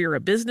 Whether you're a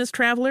business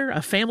traveler,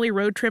 a family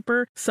road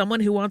tripper,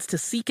 someone who wants to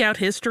seek out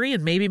history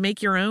and maybe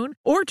make your own,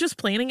 or just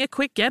planning a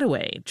quick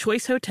getaway,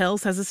 Choice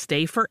Hotels has a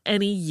stay for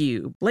any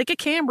you. Like a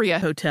Cambria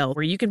Hotel,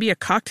 where you can be a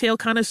cocktail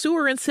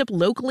connoisseur and sip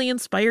locally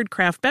inspired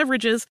craft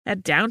beverages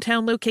at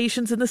downtown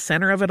locations in the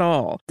center of it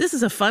all. This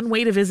is a fun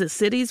way to visit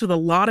cities with a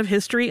lot of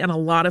history and a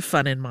lot of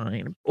fun in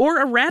mind.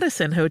 Or a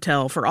Radisson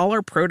Hotel for all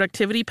our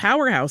productivity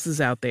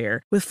powerhouses out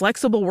there. With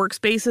flexible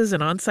workspaces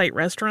and on-site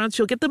restaurants,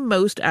 you'll get the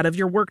most out of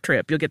your work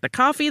trip. You'll get the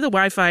coffee, the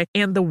Wi-Fi,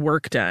 and the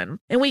work done.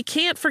 And we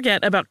can't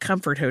forget about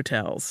Comfort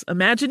Hotels.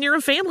 Imagine you're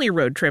a family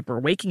road tripper,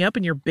 waking up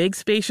in your big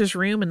spacious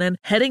room and then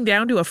heading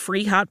down to a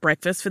free hot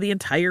breakfast for the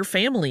entire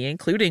family,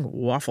 including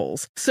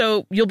waffles.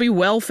 So you'll be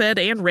well fed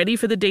and ready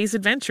for the day's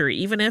adventure,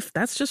 even if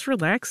that's just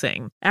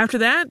relaxing. After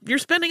that, you're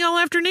spending all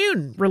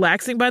afternoon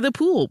relaxing by the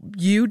pool.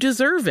 You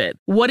deserve it.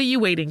 What are you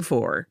waiting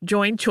for?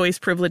 Join Choice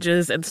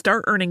Privileges and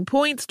start earning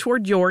points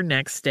toward your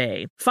next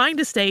stay. Find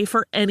a stay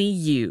for any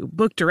you.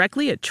 Book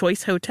directly at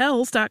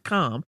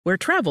choicehotels.com, where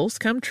travels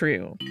come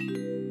true.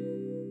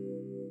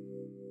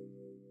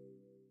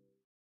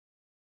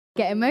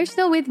 Get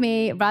emotional with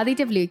me, Radhi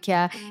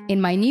Devlukia,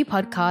 in my new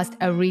podcast,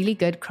 A Really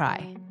Good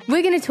Cry.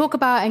 We're going to talk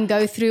about and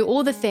go through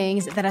all the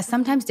things that are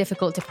sometimes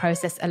difficult to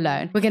process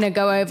alone. We're going to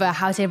go over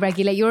how to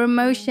regulate your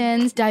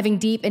emotions, diving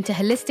deep into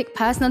holistic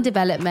personal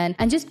development,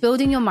 and just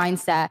building your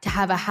mindset to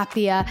have a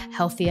happier,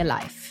 healthier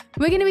life.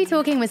 We're going to be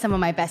talking with some of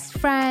my best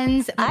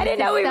friends. I didn't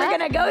know we were going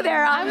to go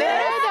there on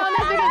this.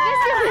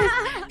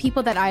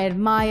 people that I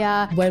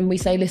admire. When we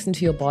say listen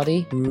to your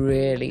body,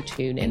 really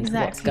tune into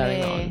what's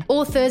going on.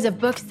 Authors of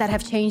books that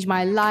have changed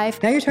my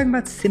life. Now you're talking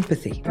about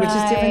sympathy, which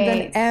is different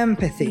than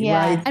empathy,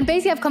 right? And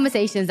basically have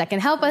conversations that can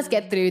help us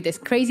get through this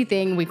crazy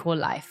thing we call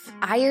life.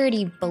 I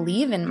already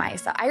believe in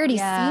myself. I already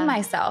see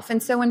myself.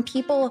 And so when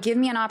people give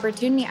me an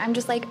opportunity, I'm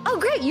just like, oh,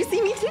 great, you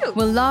see me too.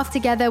 We'll laugh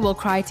together, we'll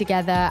cry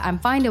together,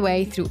 and find a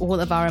way through all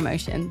of our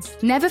emotions.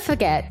 Never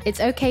forget, it's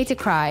okay to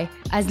cry,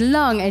 as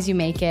long as you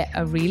make it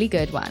a really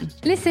good one.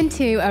 Listen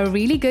to A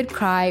Really Good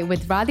Cry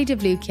with Radhi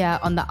Devlukia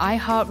on the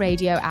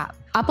iHeartRadio app,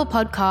 Apple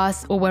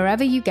Podcasts, or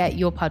wherever you get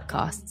your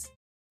podcasts.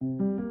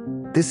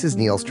 This is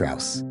Neil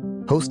Strauss,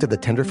 host of the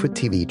Tenderfoot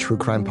TV True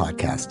Crime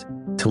Podcast,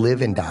 To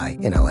Live and Die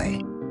in LA.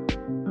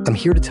 I'm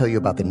here to tell you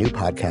about the new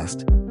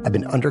podcast I've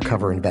been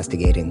undercover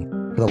investigating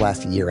for the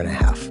last year and a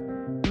half.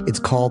 It's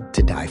called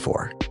To Die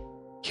For.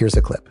 Here's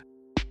a clip.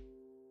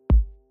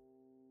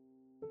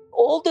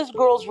 All these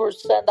girls were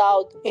sent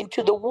out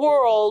into the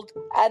world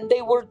and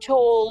they were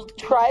told,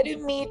 try to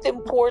meet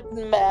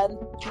important men,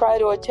 try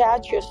to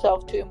attach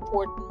yourself to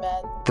important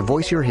men. The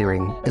voice you're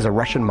hearing is a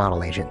Russian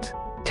model agent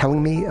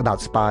telling me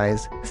about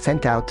spies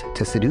sent out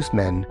to seduce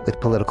men with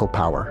political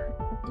power.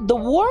 The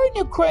war in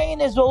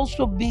Ukraine is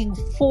also being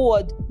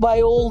fought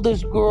by all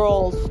these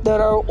girls that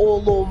are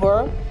all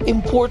over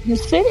important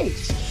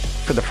cities.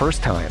 For the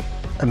first time,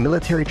 a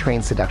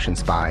military-trained seduction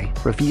spy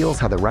reveals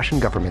how the Russian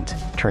government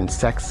turned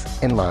sex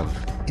and love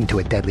into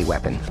a deadly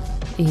weapon.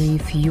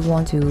 If you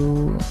want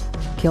to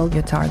kill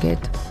your target,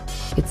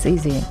 it's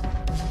easy.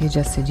 You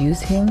just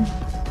seduce him,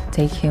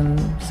 take him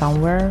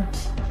somewhere,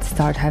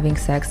 start having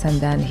sex, and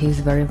then he's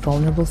very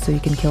vulnerable, so you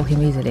can kill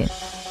him easily.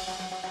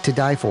 To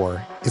Die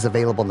For is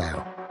available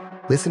now.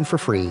 Listen for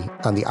free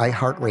on the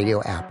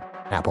iHeartRadio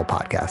app, Apple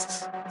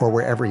Podcasts, or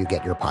wherever you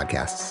get your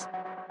podcasts.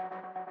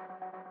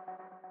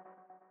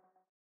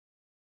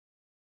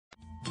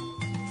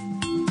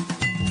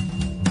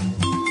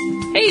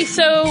 Hey,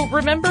 so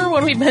remember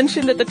when we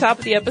mentioned at the top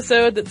of the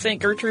episode that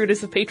St. Gertrude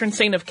is the patron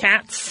saint of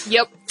cats?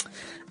 Yep.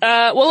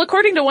 Well,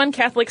 according to one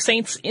Catholic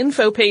saint's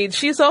info page,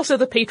 she is also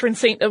the patron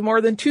saint of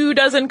more than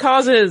 24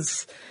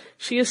 causes.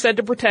 She is said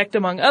to protect,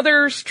 among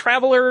others,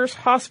 travelers,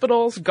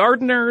 hospitals,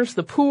 gardeners,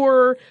 the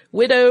poor,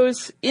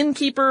 widows,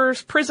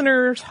 innkeepers,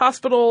 prisoners,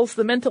 hospitals,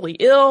 the mentally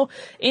ill,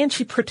 and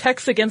she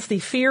protects against the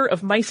fear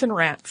of mice and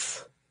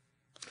rats.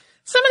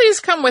 Some of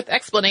these come with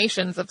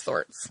explanations of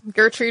sorts.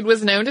 Gertrude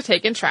was known to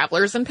take in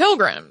travelers and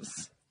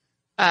pilgrims,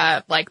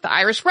 like the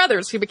Irish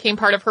brothers who became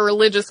part of her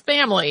religious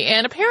family,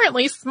 and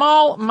apparently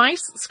small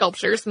mice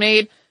sculptures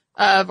made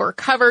of or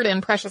covered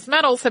in precious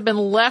metals have been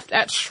left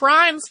at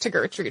shrines to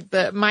Gertrude.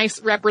 The mice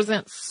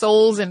represent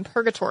souls in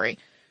purgatory.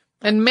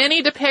 And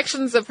many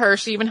depictions of her,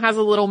 she even has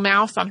a little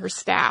mouse on her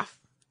staff.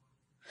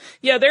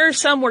 Yeah, there are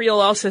some where you'll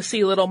also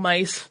see little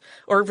mice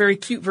or very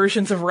cute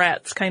versions of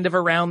rats kind of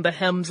around the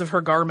hems of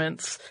her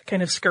garments,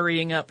 kind of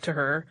scurrying up to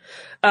her.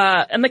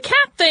 And the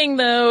cat thing,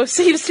 though,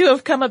 seems to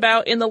have come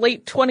about in the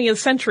late 20th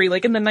century,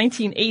 like in the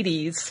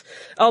 1980s,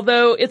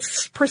 although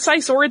its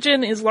precise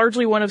origin is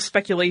largely one of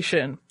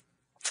speculation.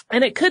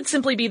 And it could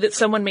simply be that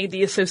someone made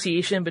the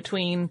association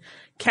between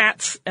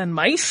cats and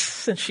mice,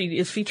 since she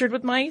is featured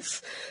with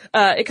mice.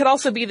 It could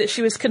also be that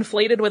she was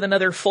conflated with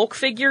another folk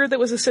figure that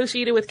was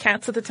associated with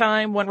cats at the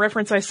time. One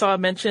reference I saw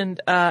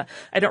mentioned, I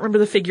don't remember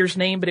the figure's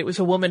name, but it was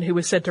a woman who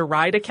was said to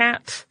ride a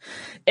cat.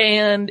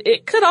 And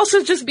it could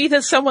also just be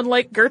that someone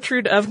liked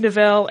Gertrude of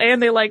Nivelles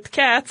and they liked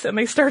cats and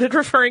they started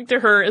referring to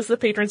her as the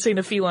patron saint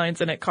of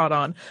felines and it caught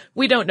on.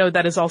 We don't know.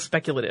 That is all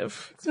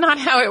speculative. It's not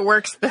how it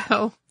works,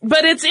 though.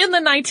 But it's in the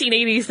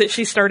 1980s that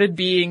she started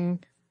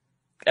being,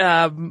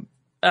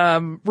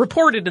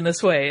 reported in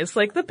this way. It's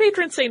like the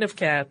patron saint of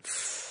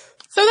cats.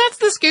 So that's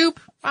the scoop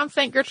on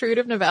St. Gertrude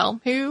of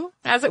Nivelles, who,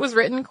 as it was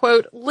written,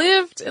 quote,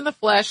 lived in the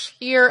flesh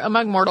here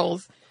among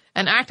mortals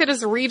and acted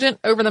as a regent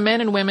over the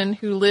men and women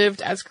who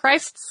lived as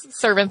Christ's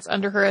servants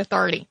under her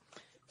authority.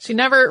 She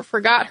never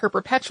forgot her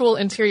perpetual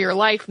interior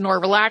life, nor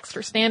relaxed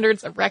her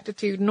standards of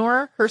rectitude,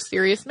 nor her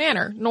serious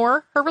manner,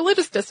 nor her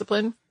religious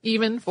discipline,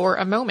 even for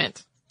a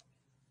moment.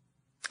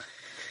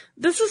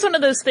 This is one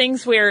of those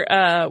things where,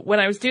 when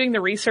I was doing the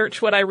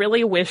research, what I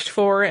really wished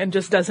for and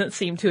just doesn't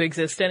seem to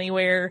exist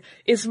anywhere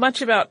is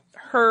much about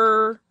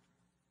her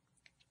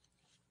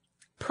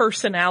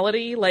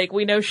personality. Like,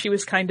 we know she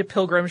was kind to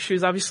pilgrims. She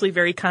was obviously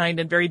very kind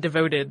and very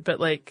devoted, but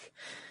like,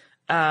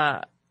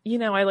 you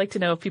know, I like to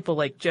know if people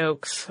like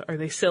jokes. Are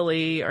they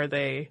silly? Are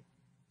they...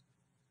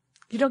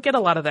 You don't get a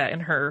lot of that in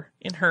her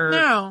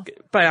No.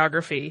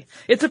 biography.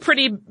 It's a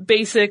pretty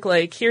basic,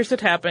 like, here's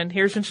what happened.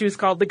 Here's when she was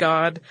called to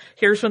God.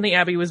 Here's when the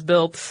abbey was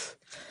built.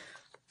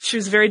 She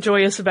was very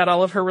joyous about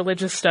all of her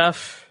religious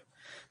stuff.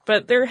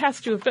 But there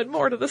has to have been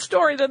more to the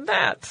story than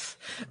that.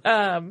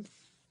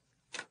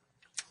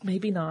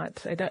 Maybe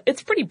not.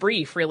 It's pretty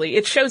brief, really.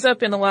 It shows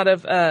up in a lot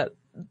of,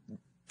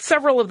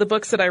 several of the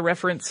books that I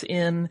reference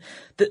in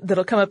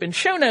that'll come up in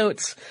show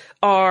notes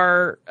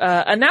are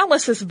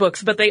analysis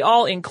books, but they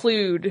all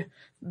include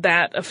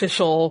that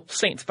official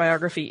saint's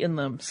biography in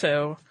them.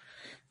 So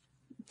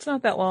it's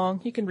not that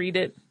long. You can read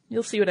it.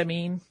 You'll see what I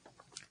mean.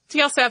 Do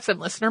you also have some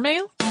listener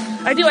mail?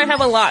 I do. I have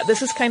a lot.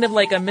 This is kind of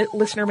like a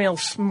listener mail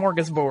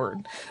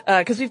smorgasbord.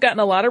 Cause we've gotten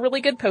a lot of really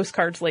good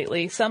postcards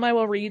lately. Some I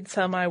will read,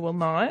 some I will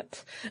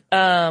not.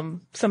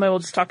 Some I will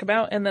just talk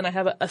about. And then I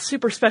have a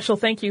super special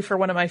thank you for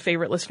one of my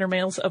favorite listener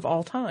mails of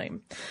all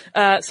time.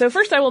 So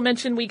first I will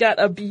mention we got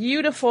a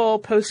beautiful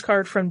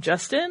postcard from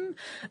Justin,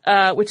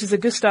 which is a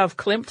Gustav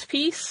Klimt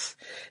piece.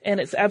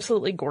 And it's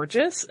absolutely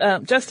gorgeous.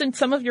 Justin,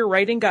 some of your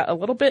writing got a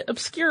little bit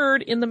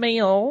obscured in the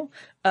mail.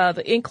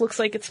 The ink looks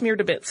like it's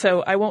smeared a bit,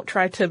 so I won't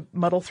try to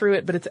muddle through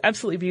it, but it's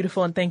absolutely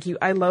beautiful, and thank you.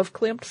 I love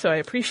Klimt, so I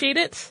appreciate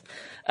it.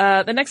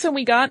 The next one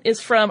we got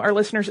is from our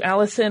listeners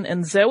Allison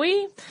and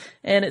Zoe,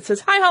 and it says,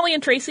 "Hi, Holly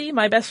and Tracy.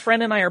 My best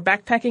friend and I are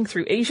backpacking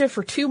through Asia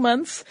for 2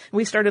 months.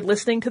 We started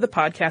listening to the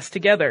podcast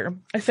together.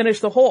 I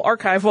finished the whole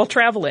archive while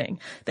traveling.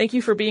 Thank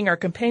you for being our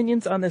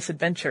companions on this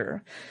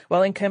adventure.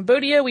 While in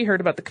Cambodia, we heard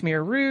about the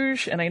Khmer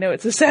Rouge, and I know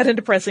it's a sad and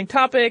depressing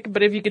topic,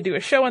 but if you could do a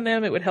show on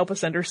them, it would help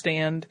us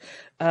understand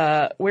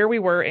where we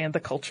were and the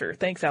culture.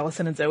 Thanks,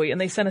 Allison and Zoe."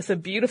 And they sent us a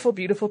beautiful,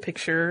 beautiful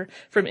picture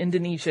from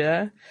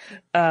Indonesia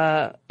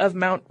of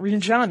Mount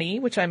Rinjani,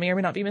 which I may or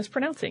may not be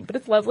mispronouncing, but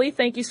it's lovely.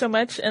 Thank you so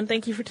much, and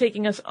thank you for taking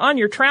us on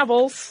your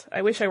travels.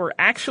 I wish I were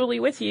actually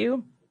with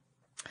you.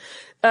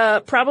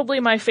 Probably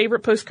my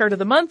favorite postcard of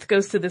the month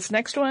goes to this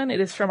next one. It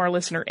is from our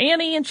listener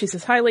Annie, and she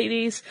says, "Hi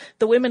ladies.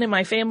 The women in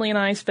my family and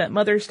I spent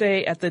Mother's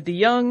Day at the De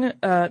Young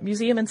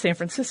Museum in San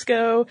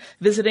Francisco,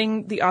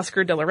 visiting the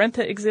Oscar de la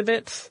Renta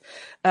exhibit.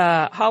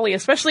 Holly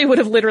especially would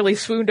have literally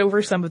swooned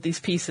over some of these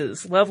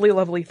pieces. Lovely,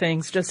 lovely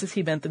things, just as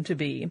he meant them to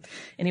be.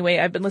 Anyway,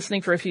 I've been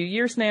listening for a few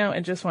years now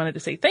and just wanted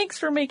to say thanks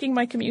for making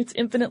my commutes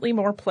infinitely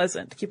more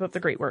pleasant. Keep up the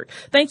great work."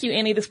 Thank you,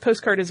 Annie. This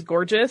postcard is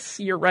gorgeous.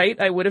 You're right.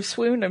 I would have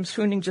swooned. I'm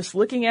swooning just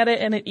looking at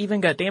it, and it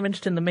even got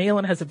damaged in the mail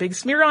and has a big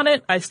smear on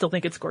it. I still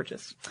think it's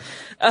gorgeous.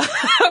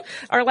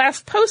 Our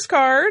last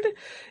postcard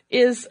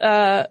is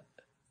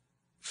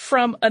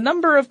from a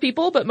number of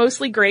people, but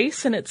mostly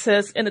Grace, and it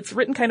says, and it's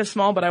written kind of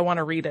small, but I want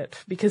to read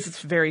it because it's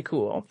very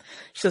cool.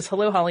 She says,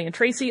 "Hello, Holly and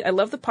Tracy. I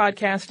love the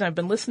podcast, and I've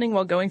been listening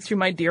while going through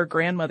my dear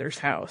grandmother's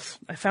house.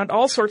 I found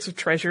all sorts of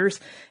treasures,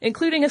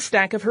 including a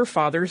stack of her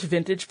father's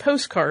vintage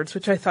postcards,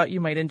 which I thought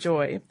you might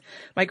enjoy.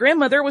 My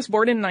grandmother was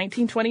born in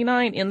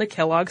 1929 in the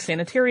Kellogg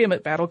Sanitarium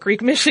at Battle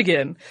Creek,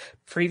 Michigan.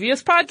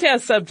 Previous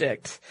podcast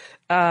subject."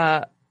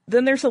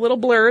 Then there's a little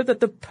blur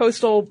that the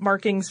postal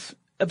markings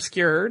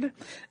obscured.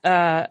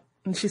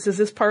 And she says,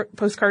 "This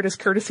postcard is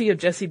courtesy of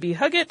Jesse B.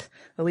 Huggett,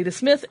 Alita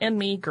Smith, and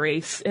me,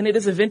 Grace. And it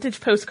is a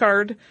vintage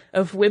postcard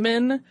of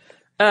women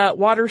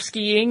water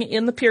skiing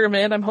in the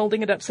pyramid." I'm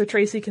holding it up so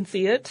Tracy can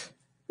see it.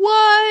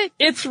 What?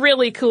 It's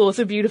really cool. It's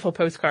a beautiful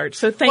postcard.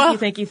 So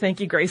thank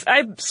you, Grace.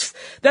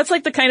 That's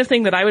like the kind of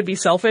thing that I would be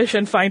selfish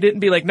and find it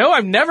and be like, no,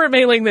 I'm never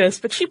mailing this.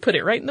 But she put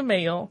it right in the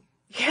mail.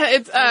 Yeah,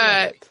 it's,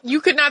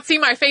 you could not see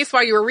my face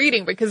while you were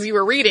reading because you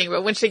were reading,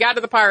 but when she got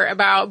to the part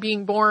about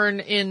being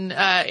born in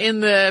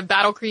the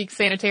Battle Creek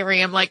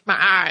Sanitarium, like my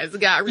eyes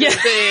got really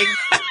big.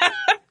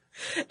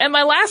 And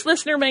my last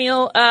listener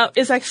mail,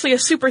 is actually a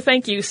super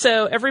thank you.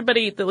 So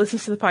everybody that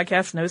listens to the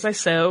podcast knows I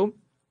sew.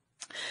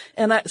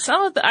 And I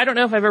don't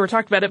know if I've ever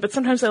talked about it, but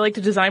sometimes I like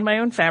to design my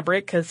own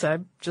fabric because I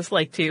just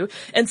like to.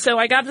 And so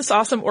I got this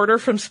awesome order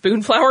from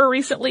Spoonflower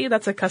recently.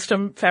 That's a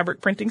custom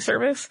fabric printing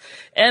service.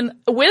 And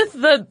with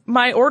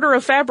my order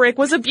of fabric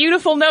was a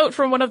beautiful note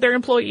from one of their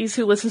employees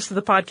who listens to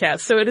the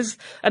podcast. So it is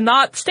a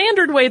not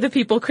standard way that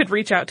people could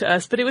reach out to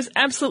us, but it was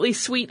absolutely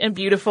sweet and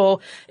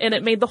beautiful. And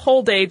it made the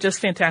whole day just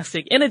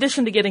fantastic. In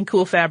addition to getting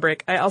cool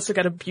fabric, I also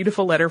got a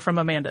beautiful letter from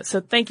Amanda.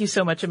 So thank you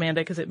so much,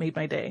 Amanda, because it made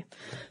my day.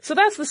 So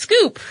that's the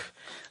scoop.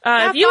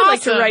 If you would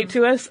like to write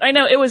to us, I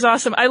know it was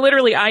awesome. I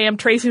am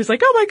Tracy who's like,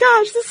 oh my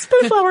gosh, this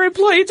Spoonflower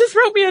employee just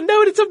wrote me a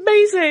note. It's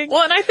amazing.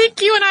 Well, and I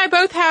think you and I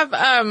both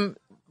have,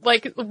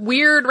 like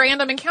weird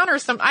random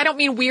encounters. I don't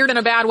mean weird in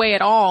a bad way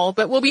at all,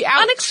 but we'll be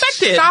out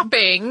unexpected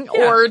shopping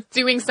or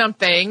doing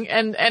something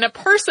and a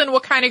person will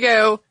kind of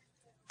go,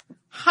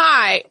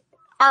 "Hi,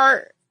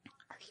 are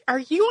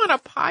you on a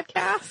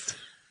podcast?"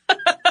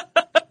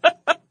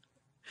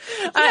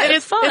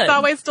 It's fun. It's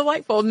always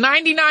delightful.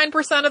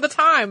 99% of the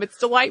time, it's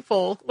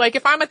delightful. Like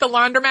if I'm at the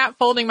laundromat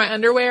folding my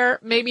underwear,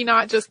 maybe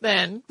not just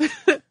then.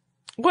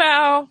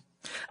 Well,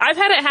 I've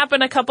had it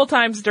happen a couple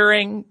times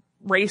during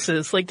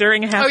races, like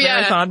during a half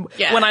marathon,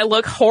 when I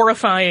look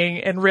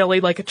horrifying and really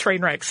like a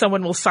train wreck.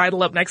 Someone will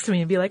sidle up next to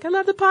me and be like, "I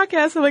love the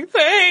podcast." I'm like,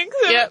 "Thanks."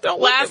 Yep. Don't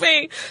look at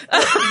me.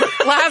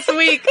 Last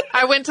week,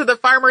 I went to the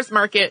farmer's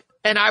market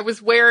and I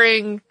was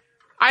wearing,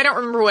 I don't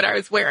remember what I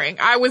was wearing.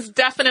 I was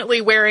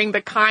definitely wearing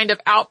the kind of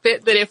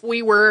outfit that if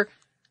we were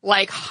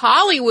like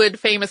Hollywood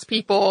famous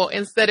people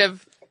instead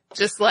of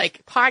just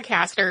like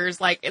podcasters,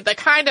 like the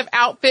kind of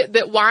outfit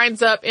that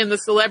winds up in the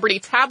celebrity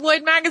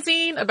tabloid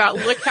magazine about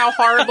look how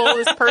horrible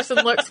this person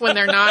looks when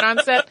they're not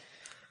on set.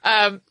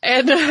 And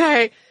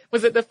I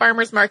was at the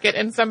farmer's market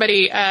and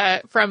somebody,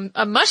 from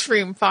a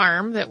mushroom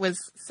farm that was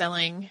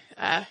selling,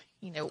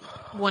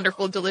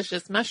 wonderful,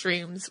 delicious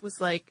mushrooms was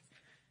like,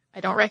 I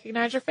don't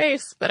recognize your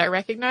face, but I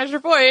recognize your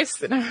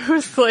voice. And I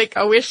was like,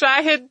 I wish I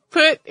had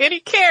put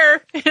any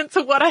care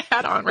into what I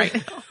had on right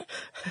now.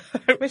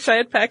 I wish I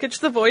had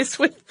packaged the voice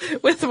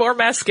with more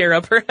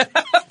mascara,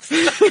 perhaps.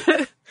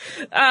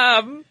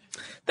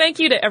 Thank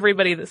you to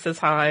everybody that says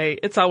hi.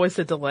 It's always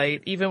a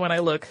delight, even when I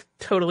look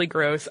totally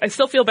gross. I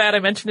still feel bad. I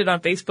mentioned it on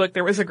Facebook.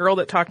 There was a girl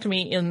that talked to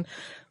me in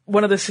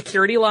one of the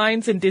security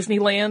lines in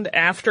Disneyland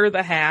after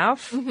the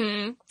half.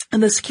 Mm-hmm.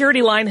 And the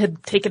security line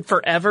had taken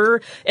forever,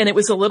 and it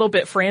was a little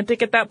bit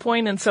frantic at that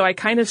point, and so I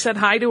kind of said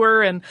hi to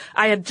her, and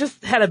I had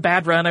just had a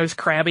bad run. I was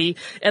crabby,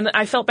 and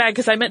I felt bad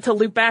because I meant to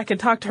loop back and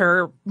talk to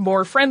her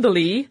more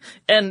friendly,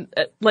 and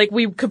I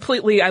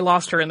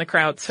lost her in the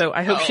crowd, so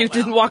I hope she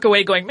didn't walk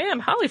away going, man,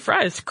 Holly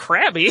Fry is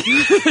crabby.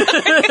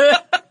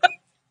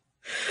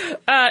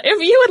 If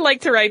you would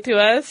like to write to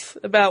us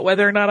about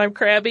whether or not I'm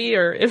crabby,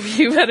 or if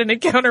you've had an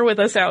encounter with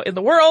us out in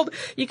the world,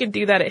 you can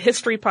do that at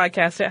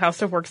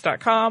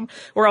historypodcast@howstuffworks.com.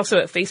 We're also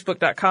at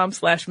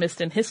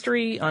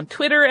facebook.com/missedinhistory, on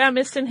Twitter at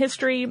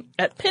missedinhistory,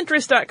 at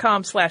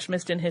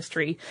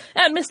pinterest.com/missedinhistory,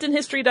 at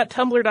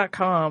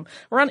missedinhistory.tumblr.com.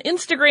 We're on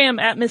Instagram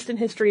at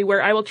missedinhistory,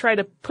 where I will try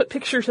to put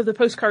pictures of the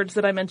postcards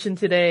that I mentioned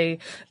today.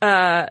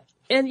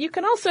 And you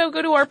can also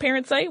go to our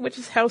parent site, which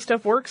is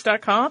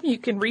howstuffworks.com. You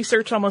can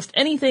research almost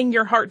anything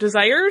your heart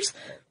desires.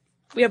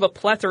 We have a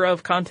plethora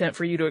of content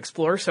for you to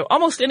explore, so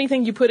almost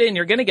anything you put in,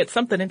 you're going to get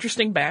something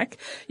interesting back.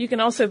 You can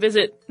also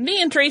visit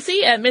me and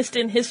Tracy at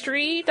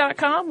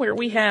missedinhistory.com, where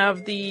we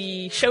have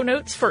the show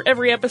notes for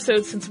every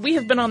episode since we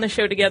have been on the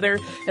show together,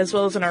 as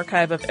well as an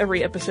archive of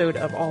every episode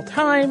of all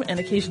time, and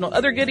occasional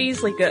other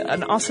goodies, like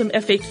an awesome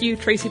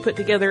FAQ Tracy put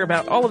together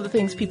about all of the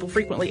things people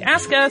frequently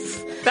ask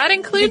us. That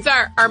includes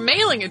our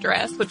mailing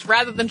address, which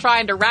rather than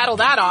trying to rattle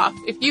that off,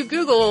 if you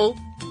Google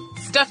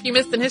stuff you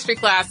missed in history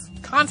class,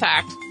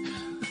 contact,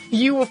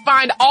 you will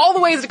find all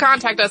the ways to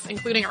contact us,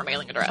 including our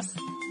mailing address.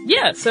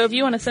 Yeah, so if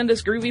you want to send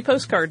us groovy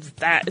postcards,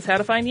 that is how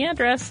to find the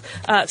address.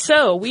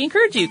 So we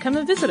encourage you, come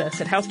and visit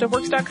us at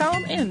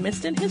howstuffworks.com and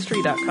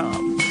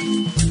missedinhistory.com.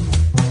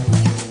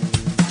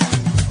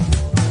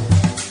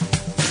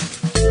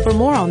 For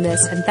more on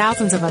this and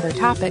thousands of other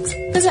topics,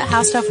 visit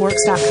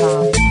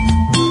howstuffworks.com.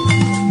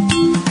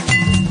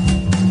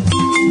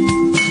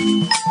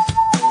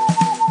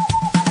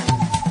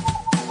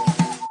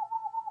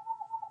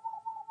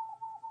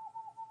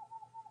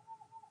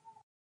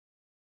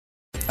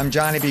 I'm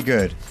Johnny B.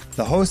 Good,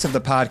 the host of the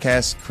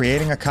podcast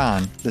Creating a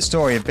Con, the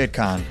story of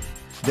Bitcoin.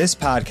 This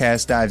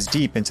podcast dives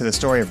deep into the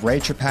story of Ray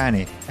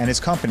Trapani and his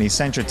company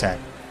Centratech.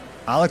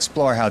 I'll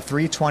explore how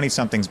three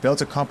 20-somethings built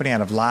a company out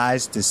of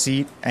lies,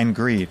 deceit, and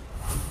greed.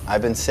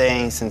 I've been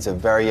saying since a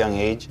very young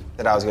age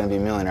that I was going to be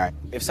a millionaire.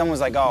 If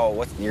someone's like, oh,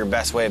 what's your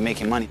best way of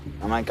making money?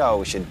 I'm like, oh,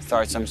 we should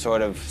start some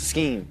sort of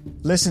scheme.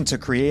 Listen to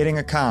Creating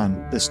a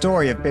Con, the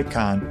story of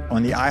Bitcoin,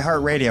 on the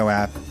iHeartRadio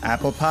app,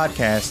 Apple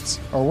Podcasts,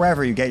 or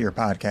wherever you get your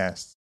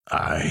podcasts.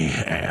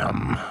 I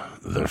am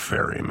the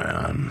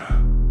ferryman.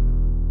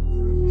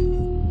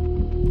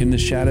 In the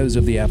shadows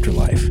of the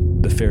afterlife,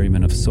 the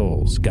Ferryman of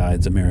Souls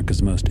guides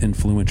America's most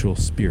influential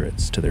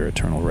spirits to their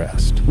eternal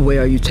rest.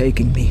 Where are you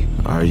taking me?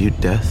 Are you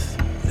death?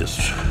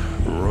 This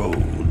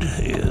road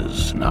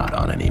is not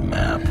on any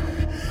map.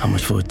 How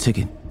much for a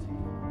ticket?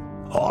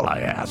 All I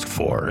ask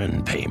for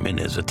in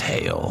payment is a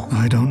tale.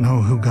 I don't know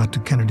who got to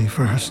Kennedy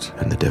first.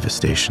 And the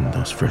devastation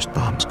those first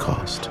bombs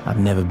caused. I've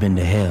never been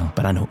to hell,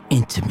 but I know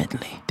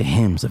intimately the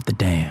hymns of the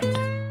damned.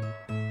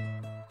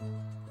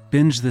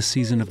 Binge this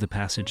season of The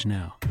Passage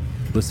now.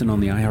 Listen on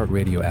the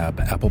iHeartRadio app,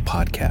 Apple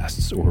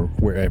Podcasts, or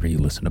wherever you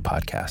listen to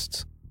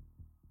podcasts.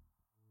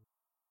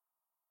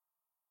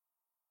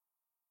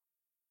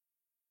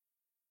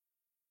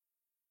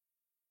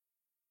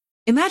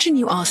 Imagine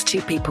you ask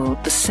two people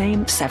the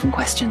same 7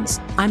 questions.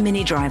 I'm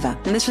Minnie Driver,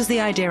 and this was the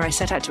idea I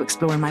set out to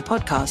explore in my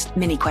podcast,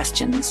 Mini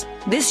Questions.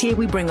 This year,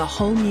 we bring a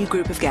whole new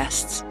group of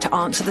guests to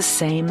answer the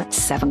same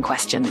 7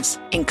 questions,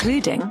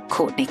 including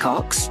Courtney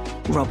Cox,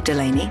 Rob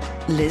Delaney,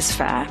 Liz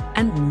Phair,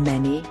 and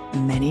many,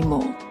 many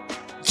more.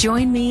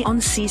 Join me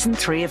on Season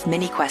 3 of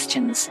Mini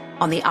Questions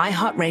on the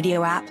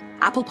iHeartRadio app,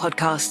 Apple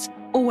Podcasts,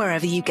 or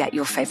wherever you get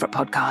your favorite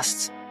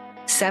podcasts.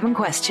 7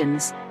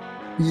 questions,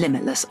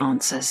 limitless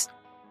answers.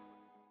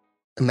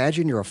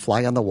 Imagine you're a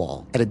fly on the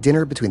wall at a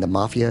dinner between the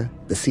mafia,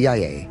 the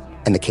CIA,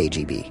 and the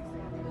KGB.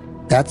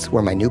 That's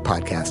where my new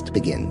podcast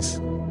begins.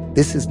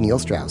 This is Neil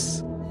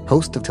Strauss,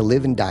 host of To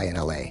Live and Die in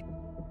LA,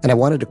 and I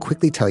wanted to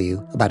quickly tell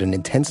you about an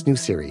intense new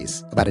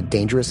series about a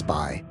dangerous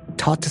spy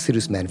taught to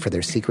seduce men for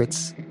their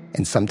secrets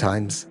and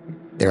sometimes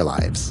their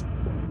lives.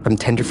 From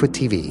Tenderfoot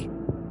TV,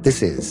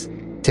 this is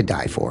To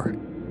Die For.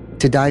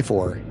 To Die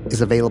For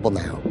is available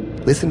now.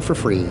 Listen for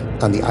free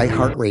on the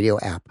iHeartRadio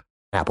app,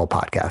 Apple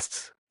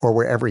Podcasts, or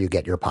wherever you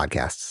get your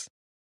podcasts.